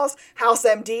 waffle house, house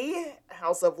MD,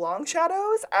 House of Long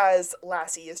Shadows, as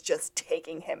Lassie is just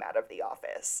taking him out of the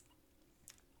office.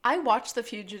 I watched The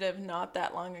Fugitive not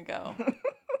that long ago.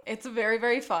 It's very,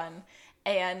 very fun.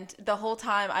 And the whole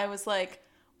time I was like,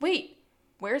 wait,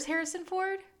 where's Harrison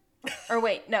Ford? Or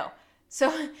wait, no.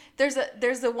 So there's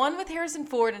the one with Harrison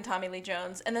Ford and Tommy Lee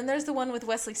Jones, and then there's the one with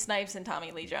Wesley Snipes and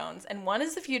Tommy Lee Jones, and one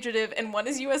is The Fugitive, and one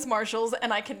is U.S. Marshals,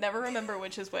 and I can never remember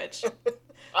which is which.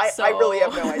 I really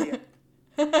have no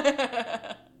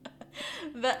idea.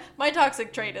 My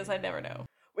toxic trait is I never know.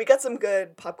 We got some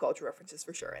good pop culture references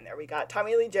for sure in there. We got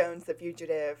Tommy Lee Jones, The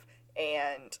Fugitive,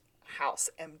 and House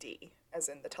MD, as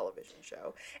in the television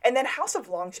show. And then House of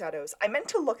Long Shadows. I meant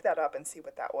to look that up and see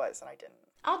what that was, and I didn't.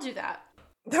 I'll do that.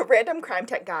 The random crime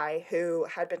tech guy who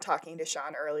had been talking to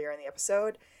Sean earlier in the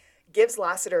episode gives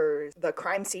Lassiter the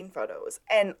crime scene photos,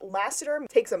 and Lassiter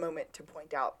takes a moment to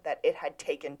point out that it had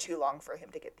taken too long for him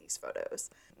to get these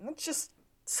photos. And that's just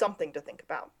something to think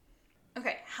about.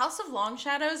 Okay, House of Long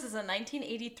Shadows is a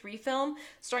 1983 film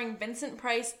starring Vincent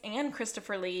Price and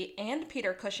Christopher Lee and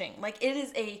Peter Cushing. Like, it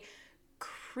is a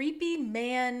creepy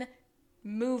man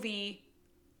movie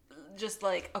just,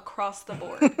 like, across the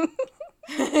board.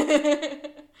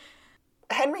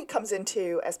 Henry comes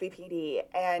into SBPD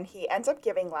and he ends up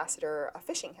giving Lassiter a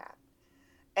fishing hat.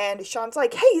 And Sean's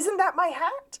like, hey, isn't that my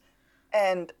hat?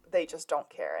 And they just don't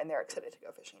care and they're excited to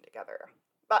go fishing together.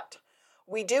 But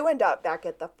we do end up back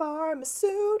at the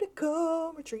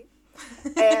pharmaceutical retreat.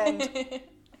 And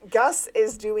Gus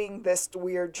is doing this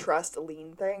weird trust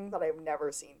lean thing that I've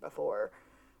never seen before.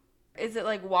 Is it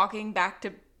like walking back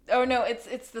to... Oh, no,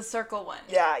 it's the circle one.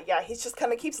 Yeah, he's just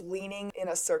kind of keeps leaning in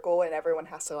a circle and everyone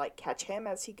has to, like, catch him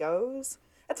as he goes.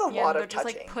 That's a lot of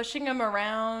touching. Just, like, pushing him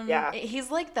around. Yeah.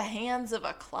 He's like the hands of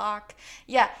a clock.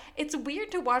 Yeah, it's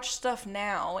weird to watch stuff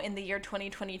now in the year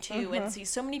 2022 and see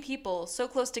so many people so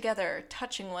close together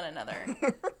touching one another.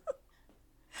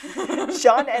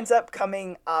 Sean ends up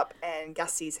coming up and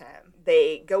Gus sees him.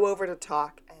 They go over to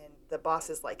talk and the boss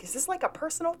is like, is this like a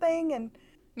personal thing? And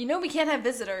you know we can't have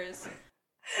visitors.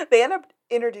 They end up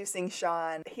introducing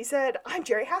Sean. He said, I'm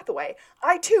Jerry Hathaway.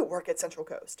 I, too, work at Central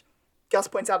Coast. Gus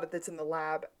points out that it's in the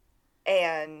lab,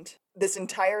 and this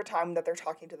entire time that they're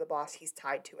talking to the boss, he's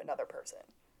tied to another person.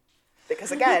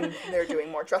 Because, again, they're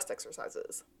doing more trust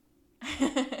exercises.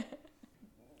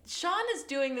 Sean is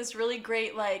doing this really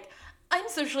great, like, I'm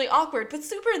socially awkward, but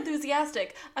super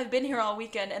enthusiastic. I've been here all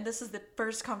weekend, and this is the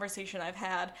first conversation I've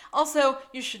had. Also,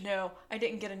 you should know, I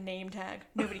didn't get a name tag.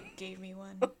 Nobody gave me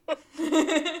one.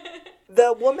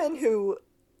 The woman who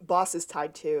boss is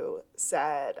tied to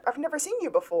said, I've never seen you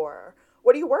before.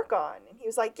 What do you work on? And he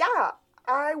was like, yeah,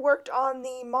 I worked on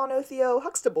the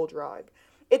monotheo-Huxtable drug.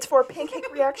 It's for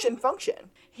pancake reaction function.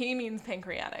 He means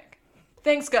pancreatic.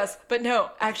 Thanks, Gus, but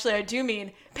no, actually I do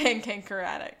mean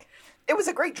pancreatic. It was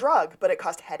a great drug, but it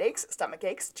caused headaches, stomach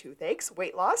aches, toothaches,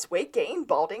 weight loss, weight gain,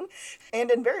 balding,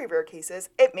 and in very rare cases,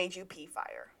 it made you pee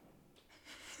fire.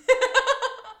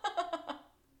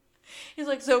 He's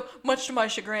like, so much to my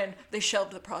chagrin, they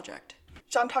shelved the project.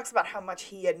 Sean talks about how much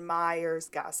he admires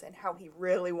Gus and how he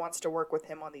really wants to work with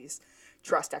him on these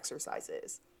trust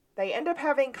exercises. They end up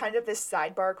having kind of this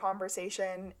sidebar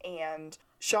conversation, and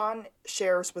Sean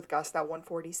shares with Gus that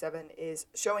 147 is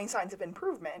showing signs of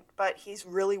improvement, but he's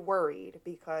really worried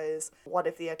because what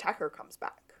if the attacker comes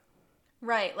back?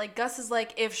 Right, like Gus is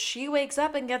like, if she wakes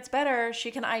up and gets better,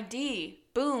 she can ID.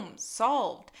 Boom,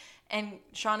 solved. And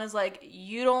Sean is like,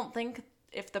 you don't think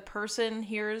if the person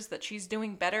hears that she's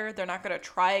doing better, they're not going to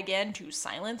try again to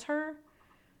silence her?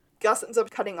 Gus ends up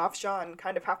cutting off Sean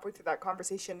kind of halfway through that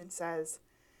conversation and says,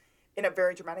 in a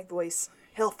very dramatic voice,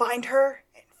 he'll find her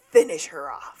and finish her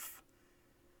off.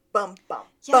 Bum, bum,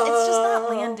 yeah, bum. It's just not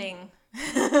landing.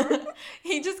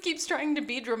 He just keeps trying to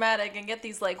be dramatic and get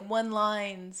these like one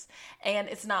lines, and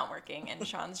it's not working. And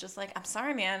Sean's just like, I'm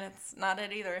sorry, man, it's not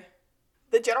it either.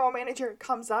 The general manager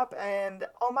comes up and,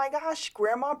 oh my gosh,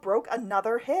 Grandma broke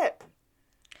another hip.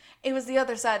 It was the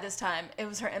other side this time. It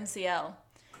was her MCL.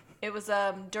 It was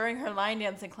during her line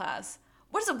dancing class.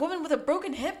 What is a woman with a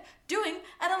broken hip doing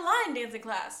at a line dancing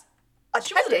class? Attending?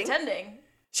 She wasn't attending.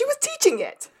 She was teaching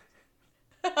it.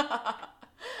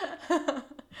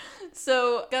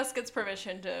 So Gus gets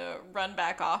permission to run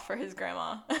back off for his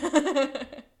grandma.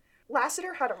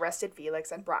 Lassiter had arrested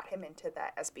Felix and brought him into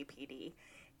the SBPD.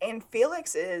 And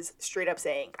Felix is straight up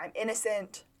saying, I'm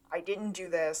innocent. I didn't do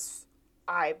this.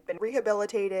 I've been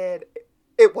rehabilitated.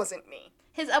 It wasn't me.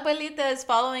 His abuelita is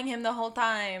following him the whole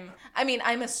time. I mean,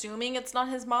 I'm assuming it's not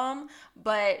his mom,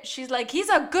 but she's like, he's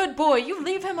a good boy. You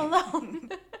leave him alone.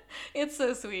 It's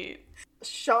so sweet.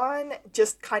 Sean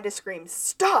just kind of screams,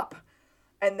 stop!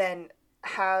 And then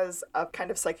has a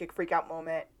kind of psychic freak-out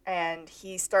moment, and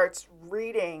he starts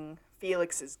reading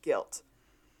Felix's guilt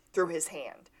through his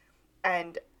hand.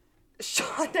 And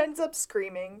Sean ends up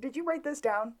screaming. Did you write this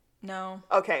down? No.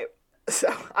 Okay,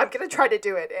 so I'm going to try to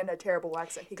do it in a terrible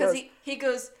accent. He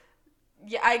goes,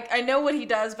 yeah, I know what he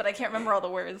does, but I can't remember all the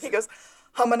words. He goes,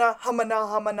 Hamana, hamana,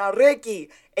 hamana, Ricky,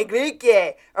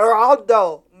 Enrique,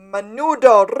 Geraldo,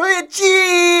 Menudo,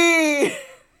 Richie!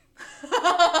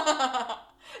 That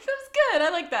was good. I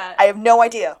like that. I have no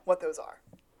idea what those are.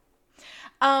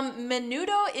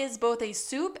 Menudo is both a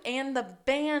soup and the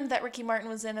band that Ricky Martin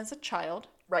was in as a child.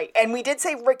 Right, and we did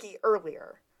say Ricky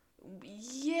earlier.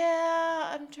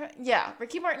 Yeah,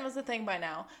 Ricky Martin was a thing by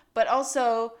now. But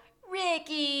also,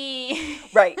 Ricky!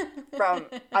 Right, from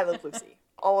I Love Lucy.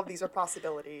 All of these are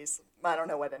possibilities. I don't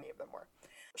know what any of them were.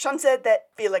 Sean said that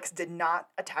Felix did not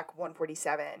attack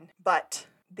 147, but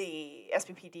the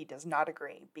SPPD does not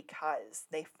agree because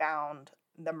they found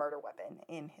the murder weapon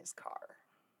in his car.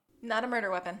 Not a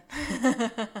murder weapon.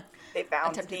 They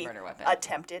found attempted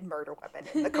murder weapon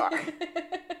in the car.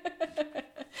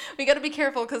 We gotta be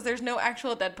careful because there's no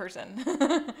actual dead person.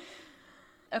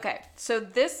 Okay, so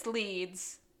this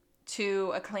leads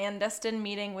to a clandestine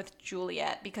meeting with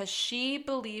Juliet because she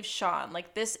believes Sean.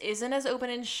 Like, this isn't as open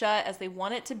and shut as they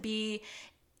want it to be.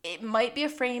 It might be a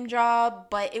frame job,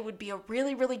 but it would be a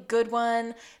really, really good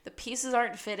one. The pieces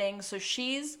aren't fitting, so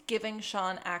she's giving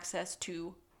Sean access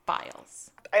to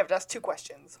files. I have to ask two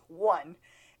questions. One,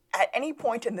 at any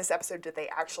point in this episode did they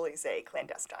actually say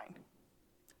clandestine?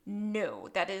 No,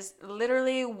 that is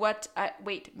literally what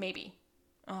wait, maybe.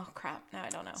 Oh, crap. Now I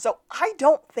don't know. So I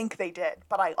don't think they did,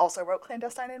 but I also wrote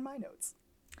clandestine in my notes.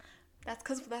 That's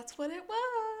because that's what it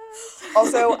was.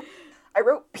 Also, I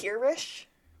wrote peerish,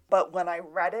 but when I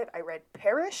read it, I read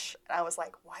parish, and I was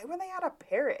like, why were they at a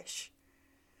parish?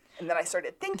 And then I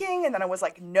started thinking, and then I was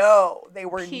like, no, they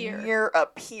were near a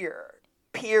pier.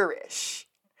 Peerish.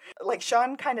 Like,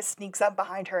 Sean kind of sneaks up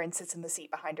behind her and sits in the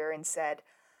seat behind her and said,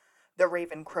 the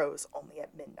raven crows only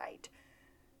at midnight.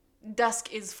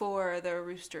 Dusk is for the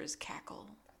rooster's cackle.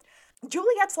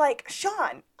 Juliet's like,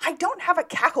 Sean, I don't have a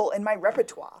cackle in my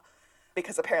repertoire.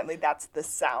 Because apparently that's the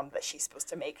sound that she's supposed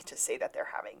to make to say that they're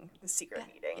having the secret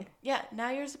meeting. Yeah, now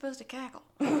you're supposed to cackle.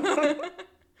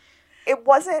 It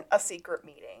wasn't a secret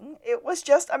meeting. It was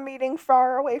just a meeting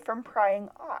far away from prying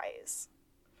eyes.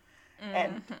 Mm-hmm.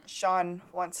 And Sean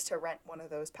wants to rent one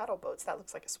of those paddle boats that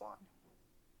looks like a swan.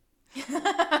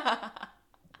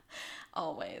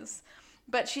 Always.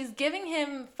 But she's giving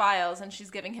him files and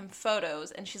she's giving him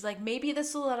photos. And she's like, maybe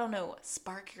this will, I don't know,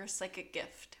 spark your psychic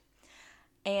gift.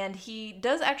 And he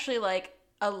does actually like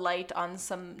a light on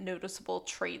some noticeable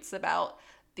traits about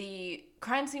the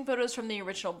crime scene photos from the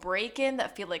original break-in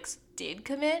that Felix did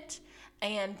commit,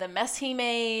 and the mess he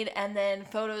made, and then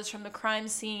photos from the crime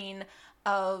scene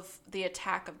of the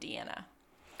attack of Deanna.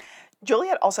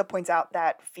 Juliet also points out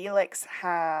that Felix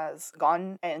has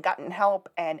gone and gotten help,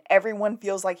 and everyone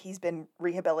feels like he's been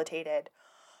rehabilitated,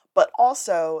 but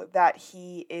also that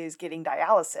he is getting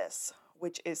dialysis,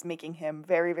 which is making him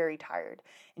very, very tired.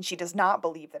 And she does not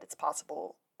believe that it's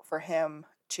possible for him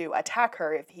to attack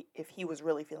her if he was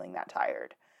really feeling that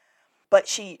tired. But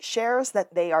she shares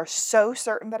that they are so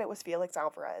certain that it was Felix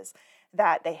Alvarez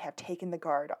that they have taken the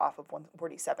guard off of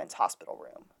 147's hospital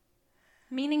room.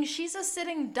 Meaning she's a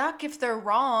sitting duck if they're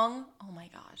wrong. Oh my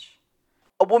gosh.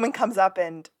 A woman comes up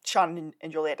and Sean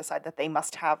and Juliet decide that they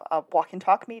must have a walk and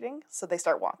talk meeting, so they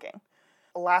start walking.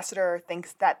 Lassiter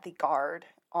thinks that the guard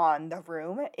on the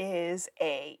room is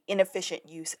a inefficient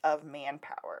use of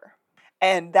manpower.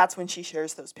 And that's when she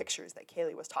shares those pictures that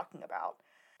Kaylee was talking about.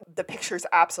 The pictures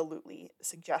absolutely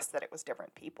suggest that it was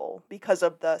different people because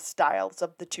of the styles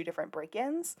of the two different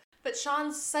break-ins. But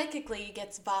Sean psychically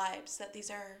gets vibes that these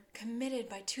are committed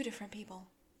by two different people.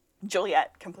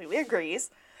 Juliet completely agrees,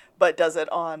 but does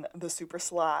it on the super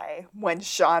sly when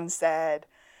Sean said,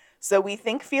 "So we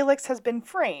think Felix has been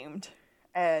framed."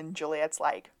 And Juliet's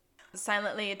like,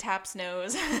 silently taps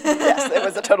nose. yes, it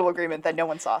was a total agreement that no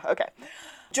one saw. Okay.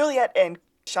 Juliet and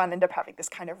Sean end up having this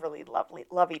kind of really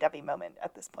lovey-dovey moment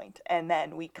at this point. And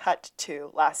then we cut to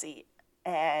Lassie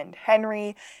and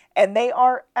Henry, and they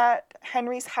are at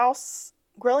Henry's house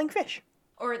grilling fish.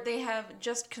 Or they have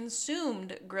just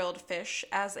consumed grilled fish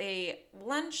as a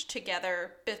lunch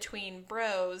together between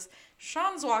bros.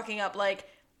 Sean's walking up like,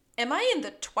 am I in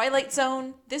the Twilight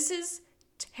Zone? This is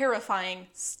terrifying.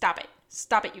 Stop it.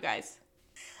 Stop it, you guys.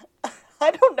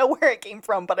 I don't know where it came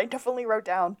from, but I definitely wrote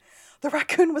down, the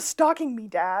raccoon was stalking me,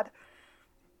 Dad.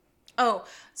 Oh,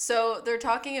 so they're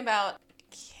talking about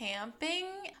camping?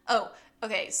 Oh,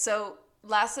 okay, so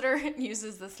Lassiter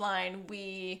uses this line,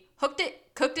 we hooked it,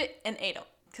 cooked it, and ate it.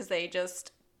 Because they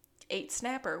just ate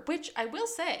snapper, which I will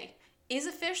say is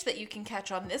a fish that you can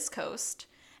catch on this coast.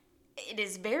 It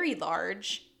is very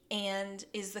large and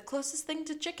is the closest thing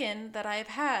to chicken that I've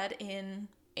had in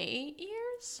 8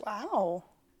 years. Wow.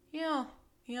 Yeah.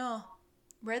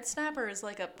 Red snapper is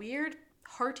like a weird,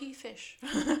 hearty fish.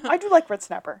 I do like red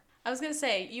snapper. I was going to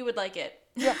say, you would like it.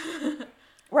 Yeah.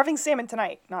 We're having salmon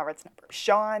tonight, not red snapper.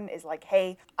 Sean is like,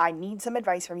 hey, I need some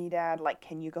advice from you, Dad. Like,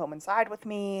 can you go home inside with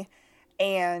me?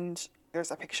 And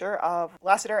there's a picture of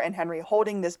Lassiter and Henry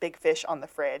holding this big fish on the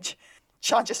fridge.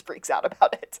 Sean just freaks out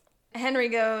about it. Henry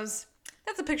goes,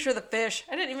 that's a picture of the fish.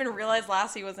 I didn't even realize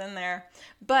Lassie was in there.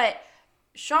 But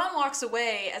Sean walks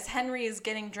away as Henry is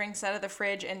getting drinks out of the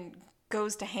fridge and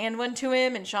goes to hand one to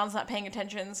him, and Sean's not paying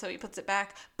attention, so he puts it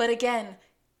back. But again,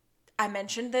 I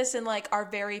mentioned this in like our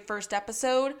very first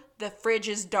episode, the fridge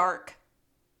is dark.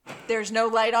 There's no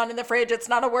light on in the fridge. It's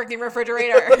not a working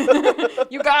refrigerator.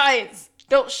 You guys,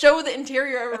 don't show the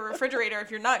interior of a refrigerator if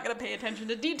you're not going to pay attention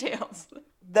to details.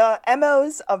 The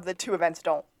MOs of the two events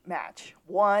don't match.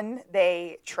 One,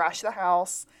 they trash the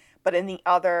house, but in the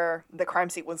other, the crime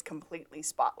scene was completely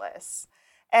spotless.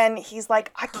 And he's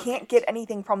like, I can't get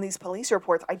anything from these police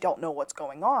reports. I don't know what's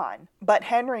going on. But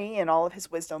Henry, in all of his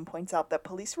wisdom, points out that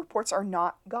police reports are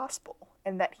not gospel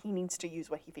and that he needs to use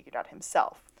what he figured out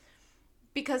himself.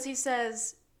 Because he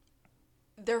says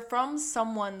they're from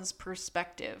someone's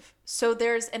perspective. So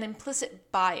there's an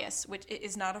implicit bias, which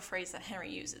is not a phrase that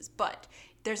Henry uses, but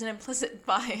there's an implicit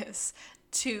bias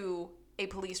to a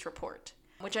police report,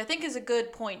 which I think is a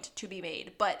good point to be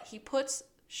made. But he puts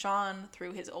Sean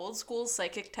through his old school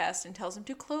psychic test and tells him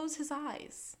to close his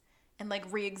eyes and like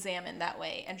re-examine that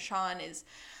way. And Sean is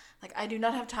like, I do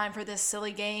not have time for this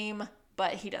silly game,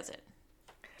 but he does it.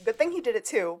 Good thing he did it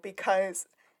too, because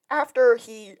after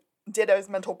he did his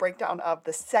mental breakdown of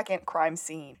the second crime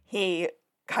scene, he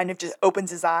kind of just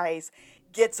opens his eyes,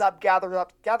 gets up,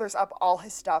 gathers up all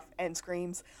his stuff, and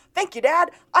screams, "Thank you,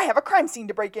 Dad! I have a crime scene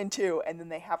to break into!" And then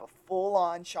they have a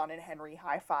full-on Sean and Henry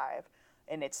high five,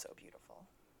 and it's so beautiful.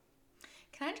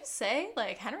 Can I just say,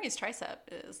 like, Henry's tricep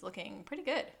is looking pretty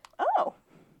good. Oh,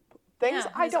 things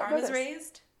I don't know. His arm is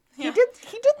raised. Yeah.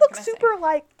 He did look super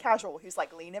like casual. He was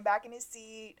like leaning back in his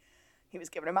seat. He was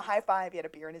giving him a high five. He had a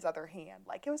beer in his other hand.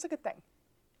 Like, it was a good thing.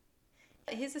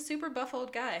 He's a super buff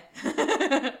old guy.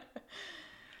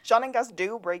 Sean and Gus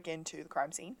do break into the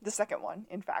crime scene. The second one,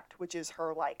 in fact, which is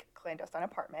her, like, clandestine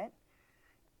apartment.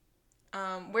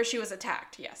 Where she was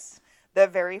attacked, yes. The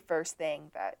very first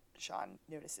thing that Sean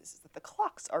notices is that the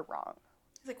clocks are wrong.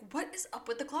 He's like, what is up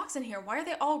with the clocks in here? Why are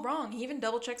they all wrong? He even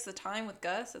double checks the time with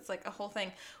Gus. It's like a whole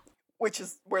thing. Which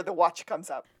is where the watch comes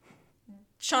up.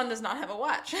 Sean does not have a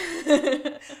watch.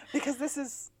 Because this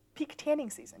is peak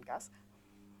tanning season, Gus.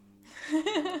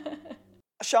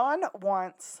 Sean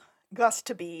wants Gus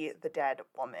to be the dead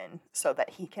woman so that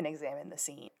he can examine the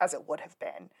scene as it would have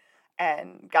been.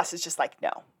 And Gus is just like,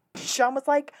 no. Sean was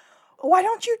like, why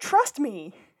don't you trust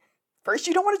me? First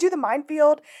you don't want to do the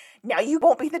minefield. Now you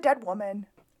won't be the dead woman.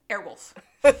 Airwolf.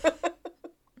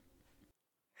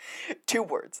 2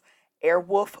 words.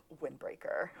 Airwolf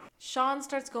windbreaker. Sean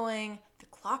starts going, the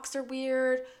clocks are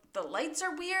weird. The lights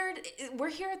are weird. We're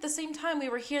here at the same time we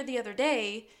were here the other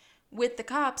day with the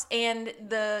cops, and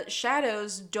the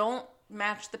shadows don't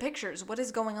match the pictures. What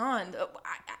is going on?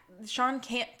 Sean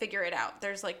can't figure it out.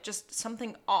 There's like just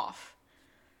something off.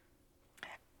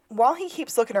 While he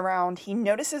keeps looking around, he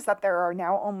notices that there are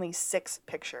now only 6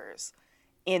 pictures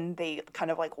in the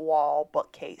kind of like wall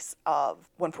bookcase of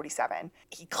 147.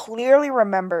 He clearly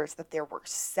remembers that there were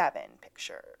 7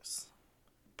 pictures.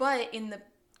 But in the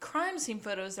crime scene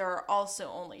photos, there are also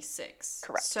only 6.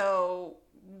 Correct. So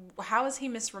how is he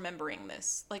misremembering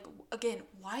this? Like, again,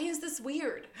 why is this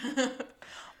weird?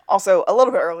 Also, a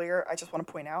little bit earlier, I just want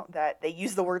to point out that they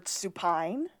use the word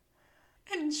supine.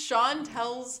 And Sean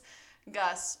tells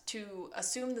Gus to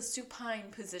assume the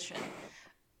supine position.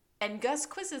 And Gus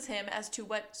quizzes him as to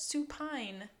what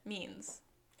supine means.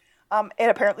 It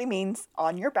apparently means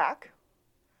on your back.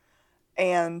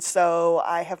 And so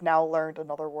I have now learned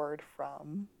another word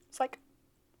from psych.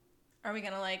 Are we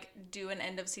going to, like, do an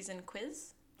end of season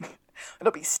quiz?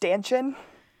 It'll be stanchion,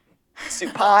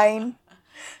 supine,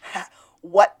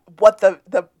 what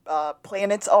the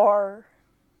planets are.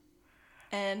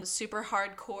 And super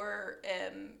hardcore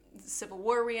Civil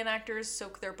War reenactors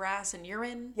soak their brass in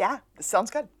urine. Yeah, this sounds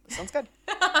good.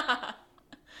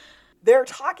 They're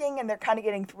talking and they're kind of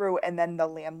getting through, and then the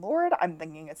landlord, I'm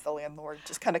thinking it's the landlord,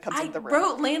 just kind of comes into the room. I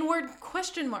wrote landlord ?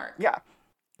 Yeah.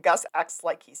 Gus acts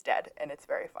like he's dead, and it's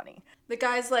very funny. The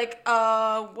guy's like,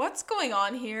 what's going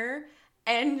on here?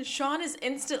 And Sean is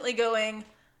instantly going,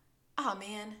 oh,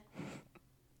 man.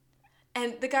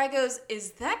 And the guy goes,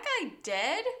 is that guy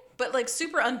dead? But, like,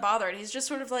 super unbothered. He's just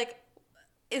sort of like,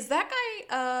 is that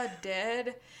guy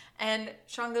dead? And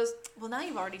Sean goes, well, now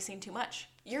you've already seen too much.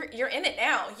 You're in it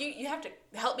now. You have to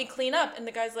help me clean up. And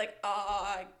the guy's like,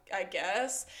 I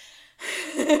guess.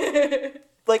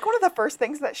 Like, one of the first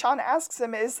things that Sean asks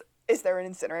him is there an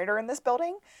incinerator in this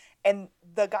building? And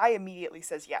the guy immediately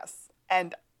says yes.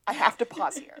 And I have to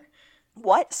pause here.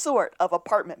 What sort of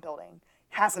apartment building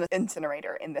has an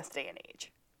incinerator in this day and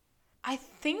age? I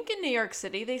think in New York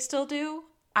City they still do.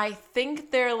 I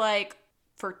think they're, like,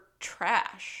 for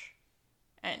trash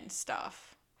and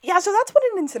stuff. Yeah, so that's what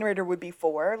an incinerator would be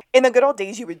for. In the good old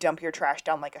days, you would dump your trash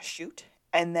down like a chute,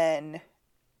 and then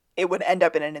it would end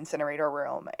up in an incinerator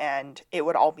room, and it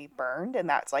would all be burned, and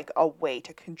that's like a way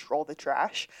to control the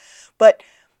trash. But,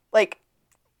 like,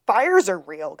 fires are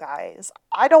real, guys.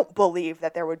 I don't believe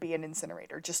that there would be an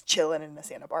incinerator just chilling in the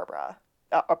Santa Barbara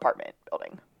apartment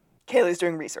building. Kaylee's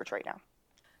doing research right now.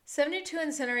 72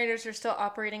 incinerators are still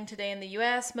operating today in the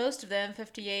U.S. Most of them,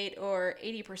 58 or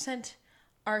 80%,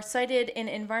 are sited in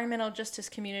environmental justice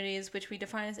communities, which we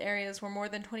define as areas where more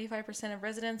than 25% of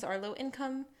residents are low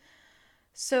income.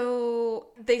 So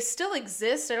they still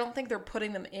exist. I don't think they're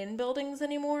putting them in buildings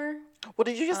anymore. Well,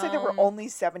 did you just say there were only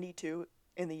 72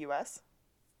 in the U.S.?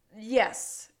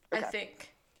 Yes, okay. I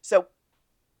think. So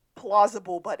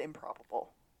plausible but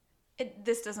improbable.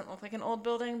 This doesn't look like an old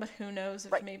building, but who knows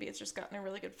if maybe it's just gotten a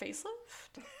really good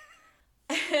facelift.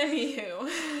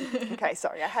 Anywho. Okay,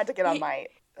 sorry. I had to get on my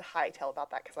high tail about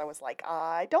that because I was like,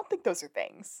 I don't think those are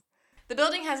things. The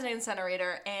building has an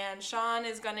incinerator, and Sean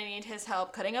is going to need his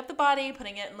help cutting up the body,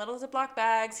 putting it in little Ziploc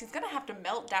bags. He's going to have to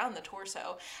melt down the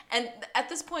torso. And at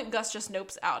this point, Gus just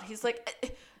nopes out. He's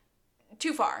like,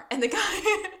 too far. And the guy,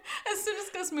 as soon as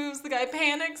Gus moves, the guy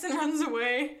panics and runs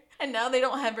away. And now they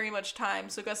don't have very much time.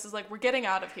 So Gus is like, we're getting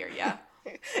out of here, yeah?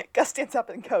 Gus stands up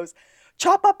and goes,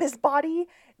 chop up his body.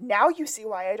 Now you see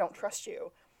why I don't trust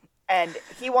you. And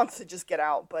he wants to just get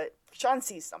out, but Sean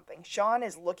sees something. Sean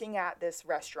is looking at this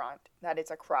restaurant that is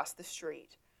across the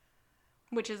street.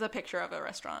 Which is a picture of a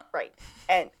restaurant. Right.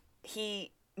 And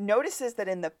he notices that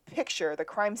in the picture, the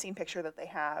crime scene picture that they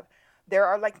have, there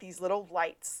are like these little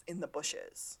lights in the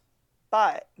bushes.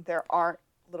 But there aren't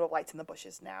little lights in the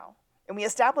bushes now. And we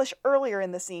established earlier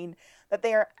in the scene that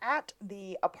they are at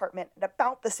the apartment at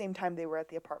about the same time they were at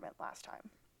the apartment last time.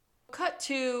 Cut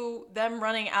to them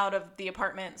running out of the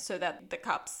apartment so that the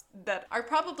cops that are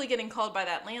probably getting called by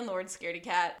that landlord scaredy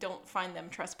cat don't find them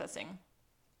trespassing.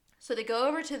 So they go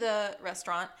over to the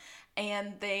restaurant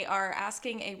and they are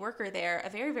asking a worker there, a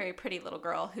very, very pretty little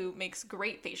girl who makes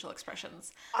great facial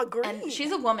expressions. Agreed. And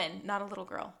she's a woman, not a little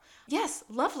girl. Yes,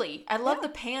 lovely. I love the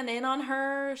pan in on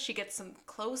her. She gets some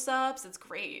close-ups. It's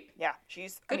great. Yeah,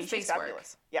 she's face fabulous. work.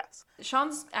 Yes.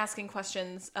 Sean's asking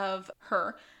questions of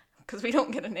her because we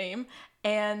don't get a name.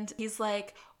 And he's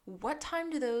like, what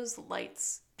time do those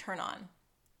lights turn on?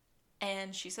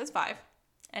 And she says 5.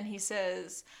 And he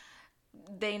says,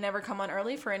 they never come on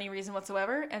early for any reason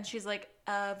whatsoever. And she's like,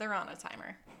 they're on a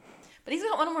timer. But he's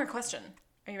got one more question.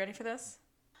 Are you ready for this?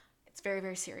 It's very,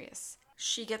 very serious.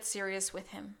 She gets serious with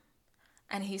him.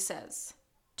 And he says,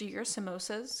 do your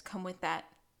samosas come with that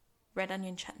red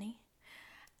onion chutney?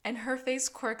 And her face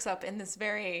quirks up in this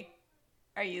very,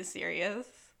 are you serious?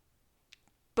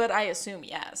 But I assume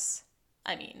yes.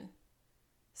 I mean,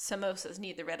 samosas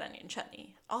need the red onion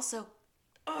chutney. Also,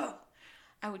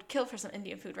 I would kill for some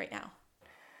Indian food right now.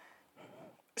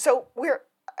 So we're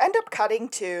end up cutting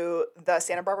to the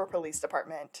Santa Barbara Police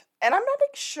Department, and I'm not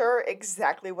sure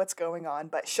exactly what's going on,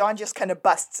 but Sean just kind of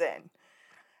busts in,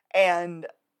 and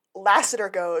Lassiter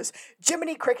goes,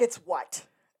 Jiminy Cricket's what?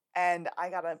 And I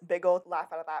got a big old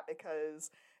laugh out of that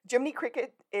because Jiminy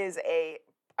Cricket is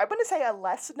I wouldn't say a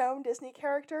less known Disney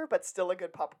character, but still a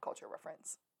good pop culture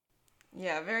reference.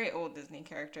 Yeah, very old Disney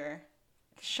character.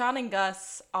 Sean and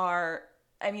Gus are,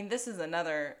 this is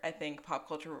another, I think, pop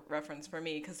culture reference for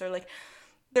me, because they're like,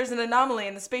 there's an anomaly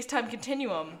in the space-time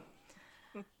continuum.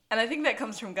 And I think that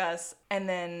comes from Gus. And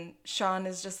then Sean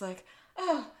is just like,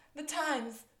 oh, the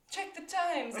times, check the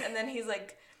times. And then he's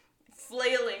like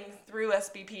flailing through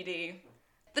SBPD.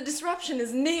 The disruption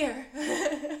is near.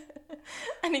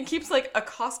 And he keeps like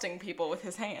accosting people with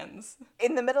his hands.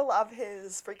 In the middle of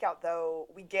his freak out, though,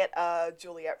 we get a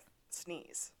Juliet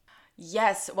sneeze.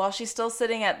 Yes, while she's still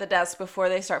sitting at the desk before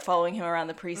they start following him around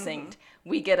the precinct,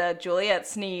 we get a Juliet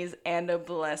sneeze and a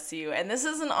bless you. And this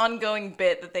is an ongoing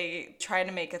bit that they try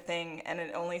to make a thing, and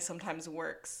it only sometimes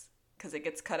works because it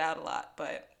gets cut out a lot.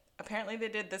 But apparently they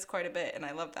did this quite a bit, and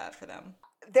I love that for them.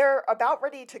 They're about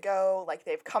ready to go, like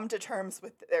they've come to terms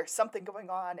with there's something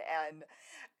going on, and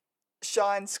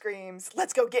Sean screams,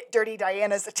 let's go get Dirty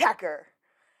Diana's attacker.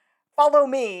 Follow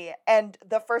me. And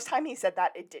the first time he said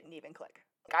that, it didn't even click.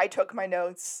 I took my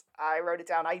notes, I wrote it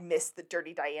down, I missed the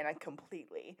Dirty Diana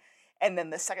completely. And then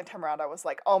the second time around, I was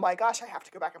like, oh my gosh, I have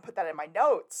to go back and put that in my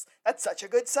notes. That's such a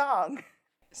good song.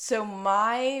 So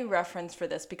my reference for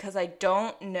this, because I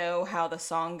don't know how the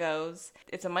song goes,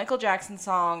 it's a Michael Jackson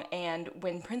song, and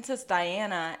when Princess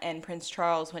Diana and Prince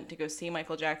Charles went to go see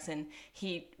Michael Jackson,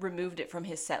 he removed it from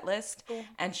his set list,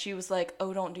 and she was like,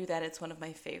 oh, don't do that, it's one of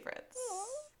my favorites. Aww.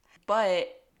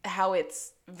 But how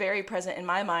it's very present in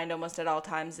my mind almost at all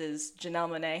times is Janelle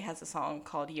Monáe has a song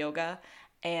called Yoga,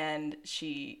 and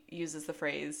she uses the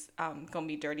phrase, gonna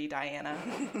be Dirty Diana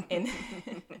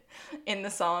in the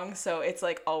song, so it's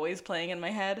like always playing in my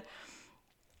head.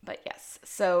 But yes,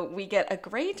 so we get a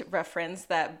great reference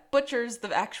that butchers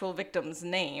the actual victim's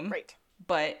name, right,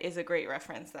 but is a great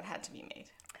reference that had to be made.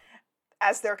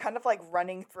 As they're kind of like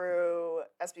running through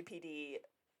SBPD,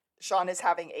 Sean is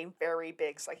having a very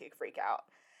big psychic freak out.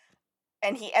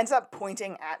 And he ends up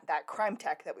pointing at that crime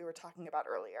tech that we were talking about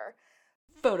earlier.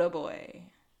 Photo Boy.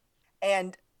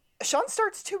 And Sean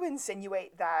starts to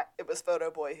insinuate that it was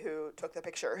Photo Boy who took the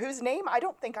picture, whose name I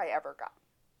don't think I ever got.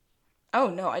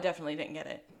 Oh, no, I definitely didn't get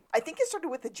it. I think it started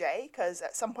with a J, because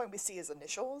at some point we see his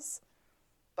initials,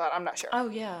 but I'm not sure. Oh,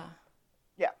 yeah.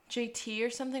 Yeah. JT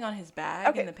or something on his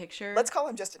bag in the picture. Let's call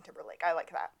him Justin Timberlake. I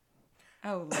like that.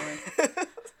 Oh, Lord.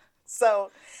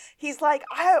 So he's like,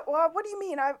 what do you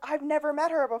mean? I've never met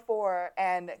her before.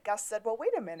 And Gus said, well,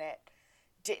 wait a minute.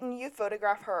 Didn't you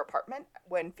photograph her apartment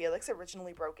when Felix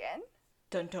originally broke in?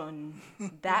 Dun dun.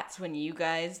 That's when you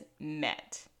guys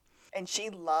met. And she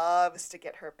loves to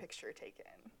get her picture taken.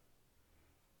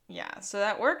 Yeah, so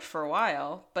that worked for a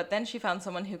while, but then she found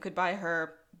someone who could buy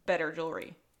her better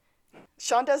jewelry.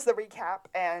 Sean does the recap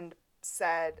and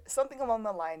said something along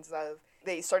the lines of,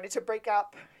 they started to break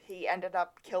up. He ended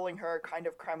up killing her, kind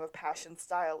of crime of passion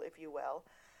style, if you will.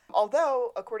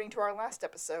 Although, according to our last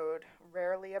episode,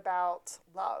 rarely about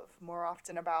love, more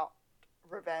often about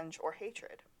revenge or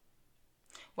hatred.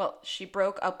 Well, she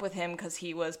broke up with him because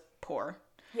he was poor.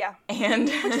 Yeah. And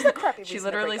which is a crappy she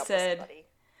literally said,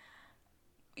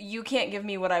 you can't give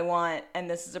me what I want, and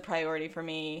this is a priority for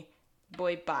me.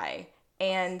 Boy, bye.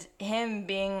 And him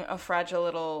being a fragile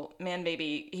little man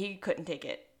baby, he couldn't take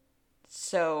it.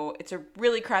 So it's a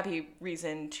really crappy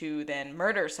reason to then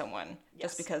murder someone,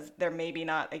 just because they're maybe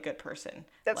not a good person.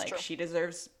 That's true. She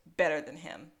deserves better than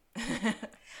him.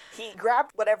 He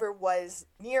grabbed whatever was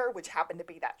near, which happened to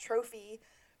be that trophy.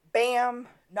 Bam,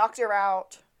 knocked her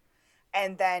out.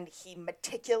 And then he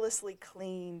meticulously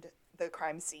cleaned the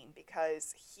crime scene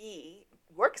because he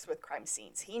works with crime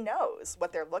scenes. He knows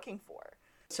what they're looking for.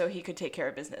 So he could take care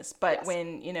of business. But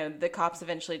when, the cops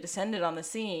eventually descended on the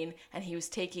scene and he was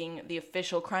taking the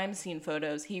official crime scene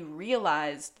photos, he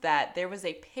realized that there was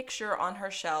a picture on her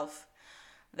shelf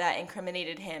that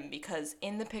incriminated him, because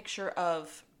in the picture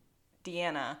of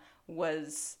Deanna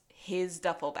was his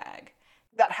duffel bag.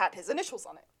 That had his initials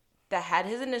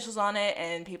on it.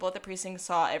 And people at the precinct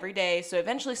saw every day. So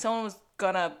eventually someone was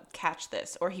gonna catch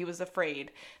this, or he was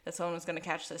afraid that someone was gonna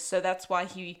catch this. So that's why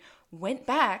he went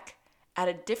back at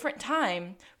a different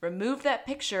time, removed that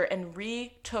picture, and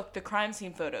retook the crime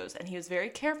scene photos. And he was very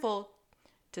careful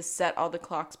to set all the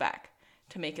clocks back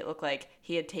to make it look like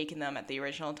he had taken them at the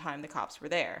original time the cops were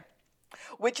there.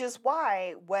 Which is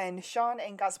why when Sean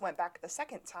and Gus went back the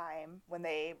second time, when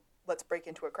they let's break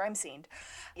into a crime scene.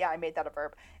 Yeah, I made that a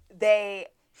verb. They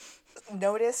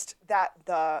noticed that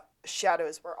the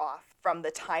shadows were off from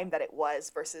the time that it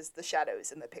was versus the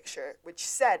shadows in the picture, which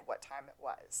said what time it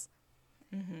was.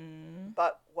 Mm-hmm.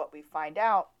 But what we find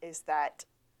out is that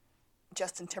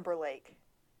Justin Timberlake,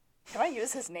 can I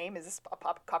use his name? Is this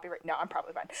a copyright? No, I'm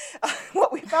probably fine.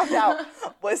 What we found out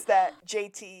was that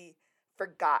JT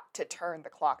forgot to turn the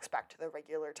clocks back to the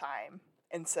regular time.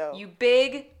 And so... You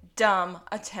big, dumb,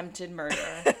 attempted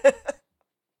murderer.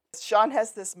 Sean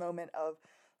has this moment of,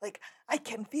 like, I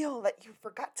can feel that you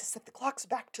forgot to set the clocks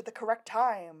back to the correct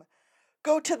time.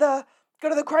 Go to the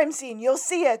crime scene, you'll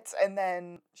see it. And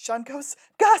then Sean goes,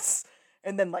 Gus!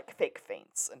 And then, like, fake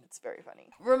faints, and it's very funny.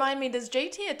 Remind me, does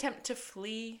JT attempt to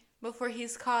flee before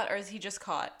he's caught, or is he just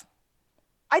caught?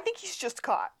 I think he's just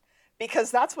caught, because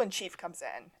that's when Chief comes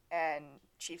in, and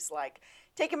Chief's like,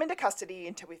 take him into custody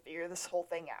until we figure this whole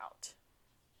thing out.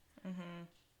 Mm-hmm.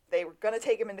 They were going to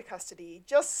take him into custody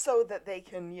just so that they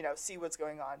can, see what's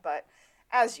going on. But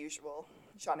as usual,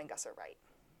 Sean and Gus are right.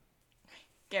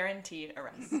 Guaranteed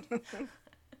arrest.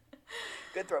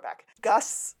 Good throwback.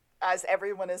 Gus, as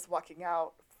everyone is walking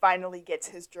out, finally gets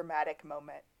his dramatic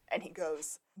moment. And he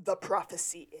goes, the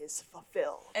prophecy is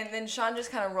fulfilled. And then Sean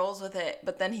just kind of rolls with it.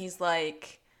 But then he's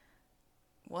like,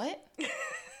 what?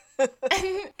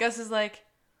 And Gus is like,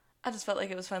 I just felt like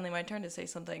it was finally my turn to say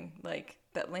something, like,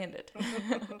 that landed.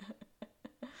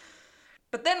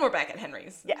 But then we're back at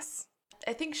Henry's. Yes.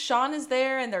 I think Sean is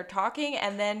there, and they're talking,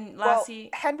 and then Lassie...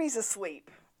 Well, Henry's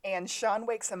asleep, and Sean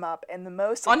wakes him up in the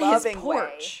most on loving his porch.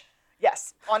 Way.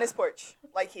 Yes, on his porch,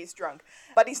 like he's drunk.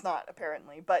 But he's not,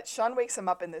 apparently. But Sean wakes him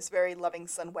up in this very loving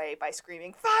son way by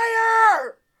screaming,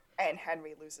 fire! And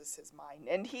Henry loses his mind.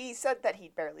 And he said that he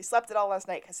barely slept at all last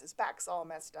night because his back's all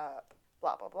messed up.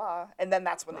 Blah, blah, blah. And then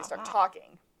that's when they start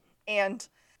talking. And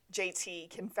JT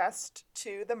confessed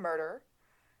to the murder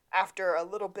after a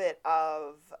little bit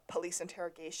of police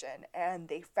interrogation. And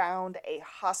they found a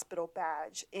hospital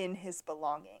badge in his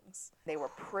belongings. They were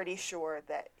pretty sure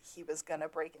that he was going to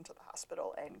break into the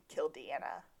hospital and kill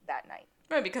Deanna that night.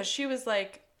 Right, because she was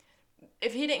like...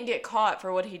 If he didn't get caught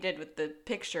for what he did with the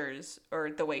pictures, or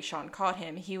the way Sean caught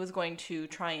him, he was going to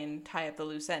try and tie up the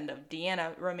loose end of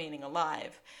Deanna remaining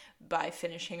alive by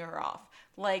finishing her off.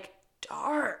 Like,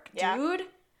 dark, dude.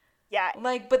 Yeah.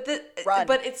 Like, but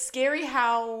it's scary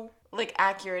how, like,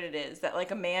 accurate it is that, like,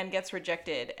 a man gets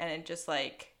rejected and it just,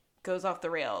 like, goes off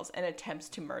the rails and attempts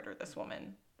to murder this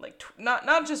woman. Like,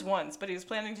 not just once, but he was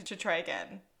planning to try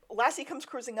again. Lassie comes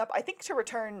cruising up, I think, to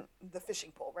return the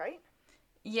fishing pole, right?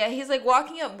 Yeah, he's, like,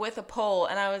 walking up with a pole,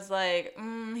 and I was like,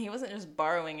 he wasn't just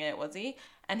borrowing it, was he?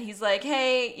 And he's like,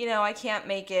 hey, I can't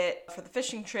make it for the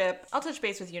fishing trip. I'll touch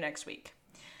base with you next week.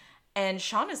 And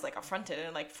Sean is, like, affronted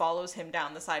and, like, follows him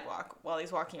down the sidewalk while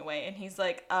he's walking away. And he's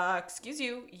like, excuse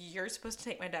you, you're supposed to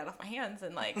take my dad off my hands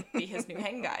and, like, be his new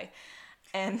hang guy.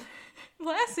 And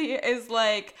Lassie is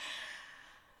like,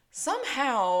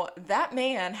 somehow that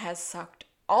man has sucked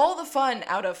all the fun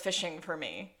out of fishing for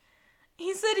me.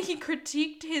 He said he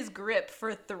critiqued his grip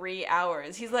for 3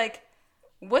 hours. He's like,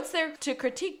 what's there to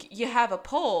critique? You have a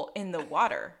pole in the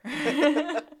water.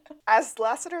 As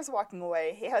Lassiter's walking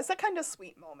away, he has a kind of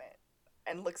sweet moment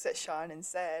and looks at Sean and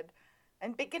said,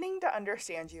 I'm beginning to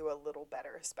understand you a little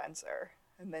better, Spencer.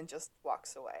 And then just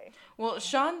walks away. Well,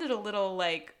 Sean did a little,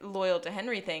 like, loyal to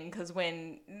Henry thing, because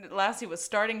when Lassie was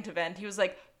starting to vent, he was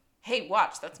like, hey,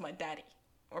 watch, that's my daddy.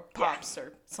 Or Pops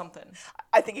or something.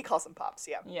 I think he calls him Pops,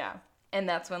 yeah. Yeah. And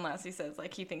that's when Lassie says,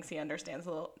 like, he thinks he understands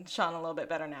Sean a little bit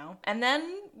better now. And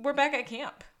then we're back at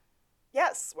camp.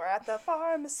 Yes, we're at the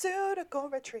pharmaceutical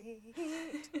retreat.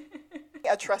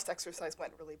 A trust exercise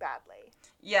went really badly.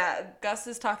 Yeah, Gus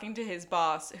is talking to his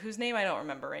boss, whose name I don't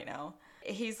remember right now.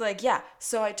 He's like, yeah,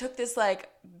 so I took this, like,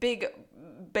 big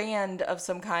band of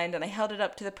some kind, and I held it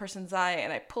up to the person's eye,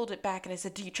 and I pulled it back, and I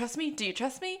said, do you trust me? Do you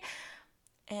trust me?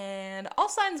 And all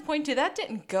signs point to that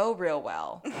didn't go real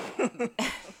well.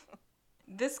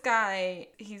 This guy,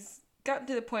 he's gotten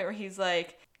to the point where he's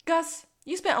like, Gus,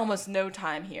 you spent almost no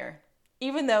time here,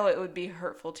 even though it would be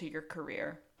hurtful to your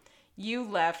career. You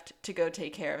left to go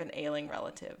take care of an ailing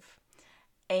relative.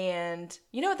 And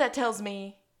you know what that tells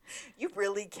me? You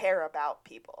really care about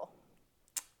people.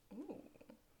 Ooh.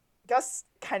 Gus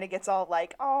kind of gets all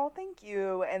like, oh, thank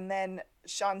you. And then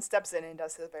Sean steps in and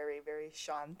does a very, very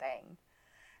Sean thing.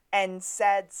 And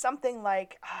said something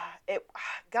like,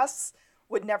 Gus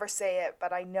would never say it,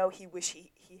 but I know he wish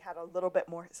he had a little bit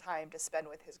more time to spend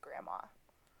with his grandma.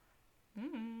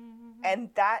 And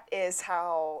that is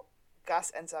how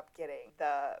Gus ends up getting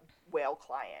the whale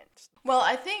client. Well,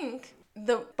 I think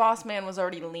the boss man was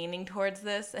already leaning towards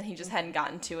this and he just hadn't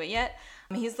gotten to it yet.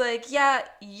 He's like, yeah,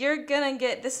 you're gonna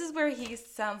get, this is where he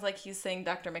sounds like he's saying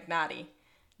Dr. McNatty.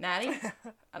 Natty?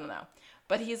 I don't know.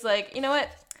 But he's like, you know what?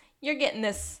 You're getting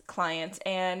this client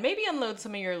and maybe unload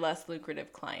some of your less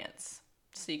lucrative clients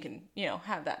so you can,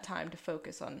 have that time to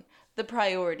focus on the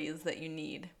priorities that you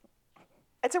need.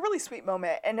 It's a really sweet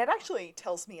moment, and it actually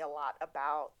tells me a lot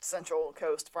about Central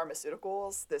Coast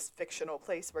Pharmaceuticals, this fictional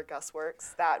place where Gus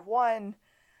works. That one,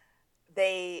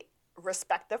 they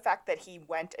respect the fact that he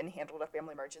went and handled a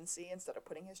family emergency instead of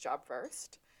putting his job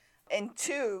first. And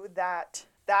two, that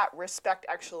respect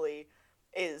actually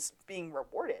is being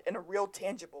rewarded in a real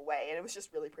tangible way, and it was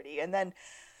just really pretty. And then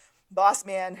Boss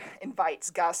Man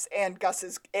invites Gus and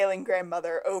Gus's ailing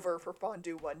grandmother over for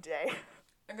fondue one day.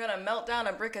 I'm gonna melt down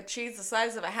a brick of cheese the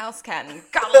size of a house cat and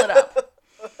gobble it up.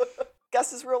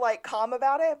 Gus is real calm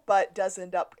about it, but does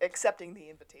end up accepting the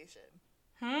invitation.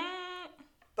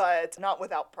 But not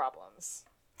without problems.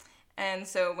 And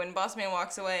so when Boss Man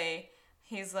walks away,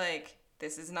 he's like,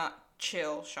 this is not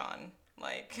chill, Sean.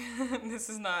 Like, this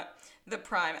is not the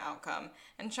prime outcome.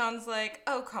 And Sean's like,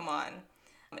 oh, come on.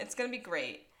 It's gonna be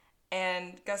great.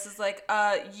 And Gus is like,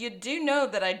 you do know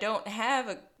that I don't have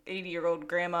a 80-year-old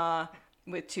grandma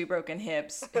with 2 broken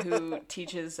hips who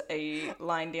teaches a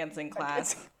line dancing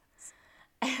class.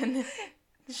 And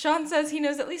Sean says he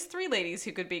knows at least 3 ladies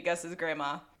who could be Gus's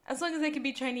grandma, as long as they can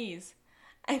be Chinese.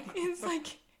 And it's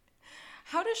like,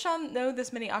 how does Sean know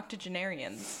this many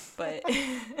octogenarians? But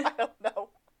I don't know.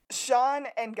 Sean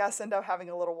and Gus end up having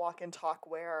a little walk and talk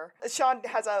where Sean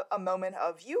has a moment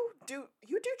of, you do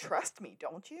trust me,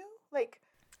 don't you? Like,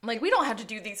 we don't have to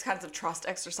do these kinds of trust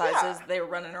exercises they were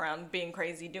running around being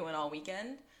crazy doing all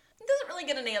weekend. He doesn't really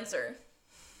get an answer.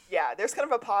 Yeah, there's kind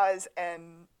of a pause,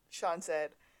 and Sean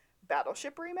said,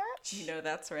 battleship rematch? You know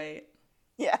that's right.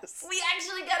 Yes. We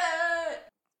actually got a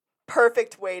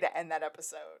perfect way to end that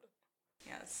episode.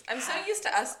 Yes. I'm so used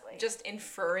to us just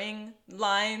inferring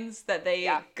lines that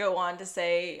they go on to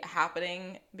say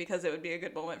happening because it would be a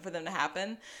good moment for them to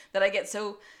happen that I get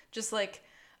so just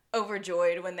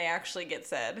overjoyed when they actually get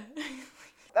said.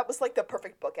 That was the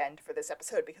perfect bookend for this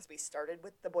episode because we started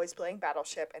with the boys playing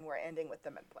Battleship and we're ending with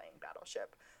the men playing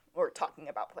Battleship. Or talking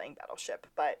about playing Battleship.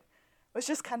 But it was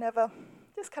just kind of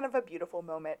a beautiful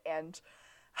moment, and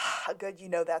a good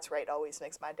that's right always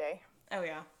makes my day. Oh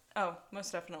yeah. Oh,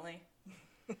 most definitely.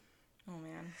 Oh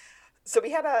man. So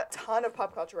we had a ton of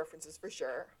pop culture references for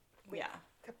sure. We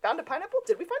found a pineapple?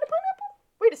 Did we find a pineapple?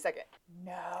 Wait a second.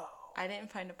 No. I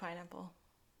didn't find a pineapple.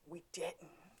 We didn't.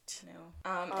 No.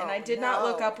 And I did not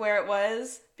look up where it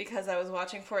was because I was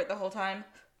watching for it the whole time,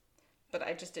 but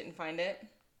I just didn't find it.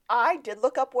 I did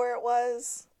look up where it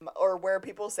was, or where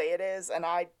people say it is, and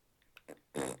I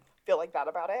feel like that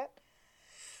about it.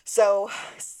 So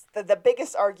the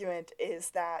biggest argument is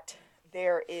that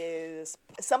there is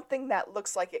something that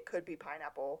looks like it could be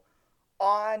pineapple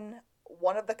on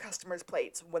one of the customers'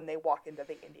 plates when they walk into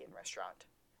the Indian restaurant.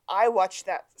 I watched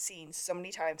that scene so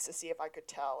many times to see if I could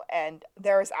tell, and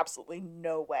there is absolutely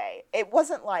no way. It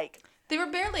wasn't they were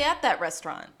barely at that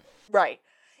restaurant. Right.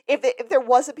 If there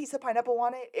was a piece of pineapple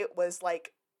on it, it was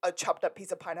a chopped up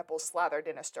piece of pineapple slathered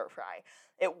in a stir fry.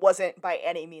 It wasn't by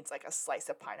any means a slice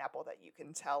of pineapple that you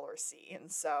can tell or see,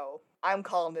 and so I'm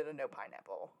calling it a no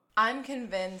pineapple. I'm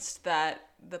convinced that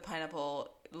the pineapple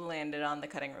landed on the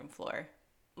cutting room floor.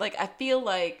 I feel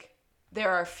like there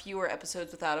are fewer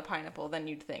episodes without a pineapple than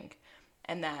you'd think.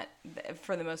 And that,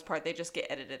 for the most part, they just get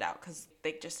edited out because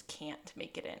they just can't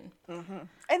make it in. Mm-hmm.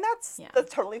 And that's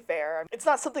totally fair. It's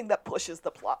not something that pushes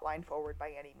the plot line forward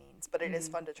by any means, but it is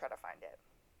fun to try to find it.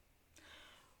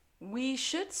 We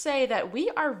should say that we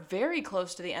are very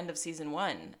close to the end of season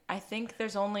 1. I think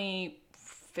there's only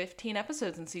 15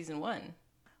 episodes in season 1.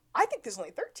 I think there's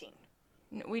only 13.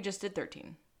 No, we just did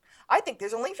 13. I think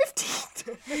there's only 15.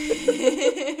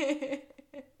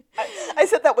 I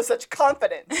said that with such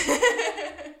confidence.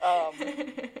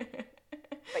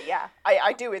 But yeah,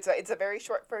 I do. It's a very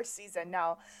short first season.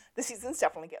 Now, the seasons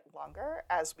definitely get longer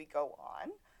as we go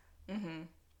on. Mm-hmm.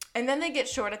 And then they get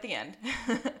short at the end.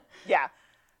 Yeah.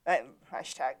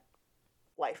 Hashtag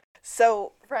life.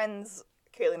 So, friends,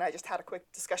 Kaylee and I just had a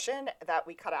quick discussion that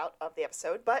we cut out of the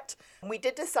episode, but we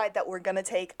did decide that we're going to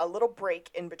take a little break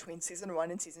in between season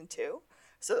 1 and season 2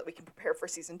 so that we can prepare for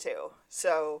season 2.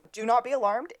 So do not be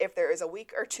alarmed if there is a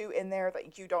week or 2 in there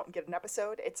that you don't get an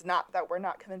episode. It's not that we're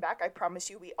not coming back. I promise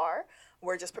you we are.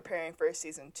 We're just preparing for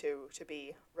season 2 to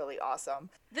be really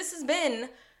awesome. This has been...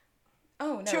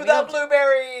 Oh, no. To the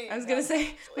blueberry! I was going to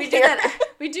say, we do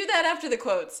that after the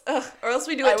quotes. Ugh, or else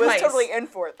we do it twice. I was totally in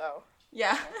for it, though.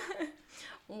 Yeah.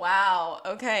 Wow.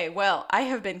 Okay, well, I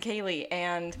have been Kaylee,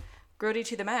 and Grody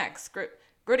to the max.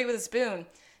 Grody with a spoon.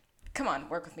 Come on,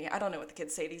 work with me. I don't know what the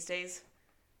kids say these days.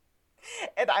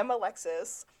 And I'm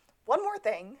Alexis. One more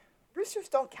thing. Roosters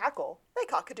don't cackle. They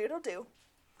cock-a-doodle-doo.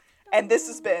 And this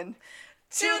has been...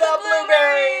 To the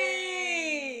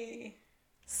Blueberry!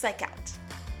 Psych out.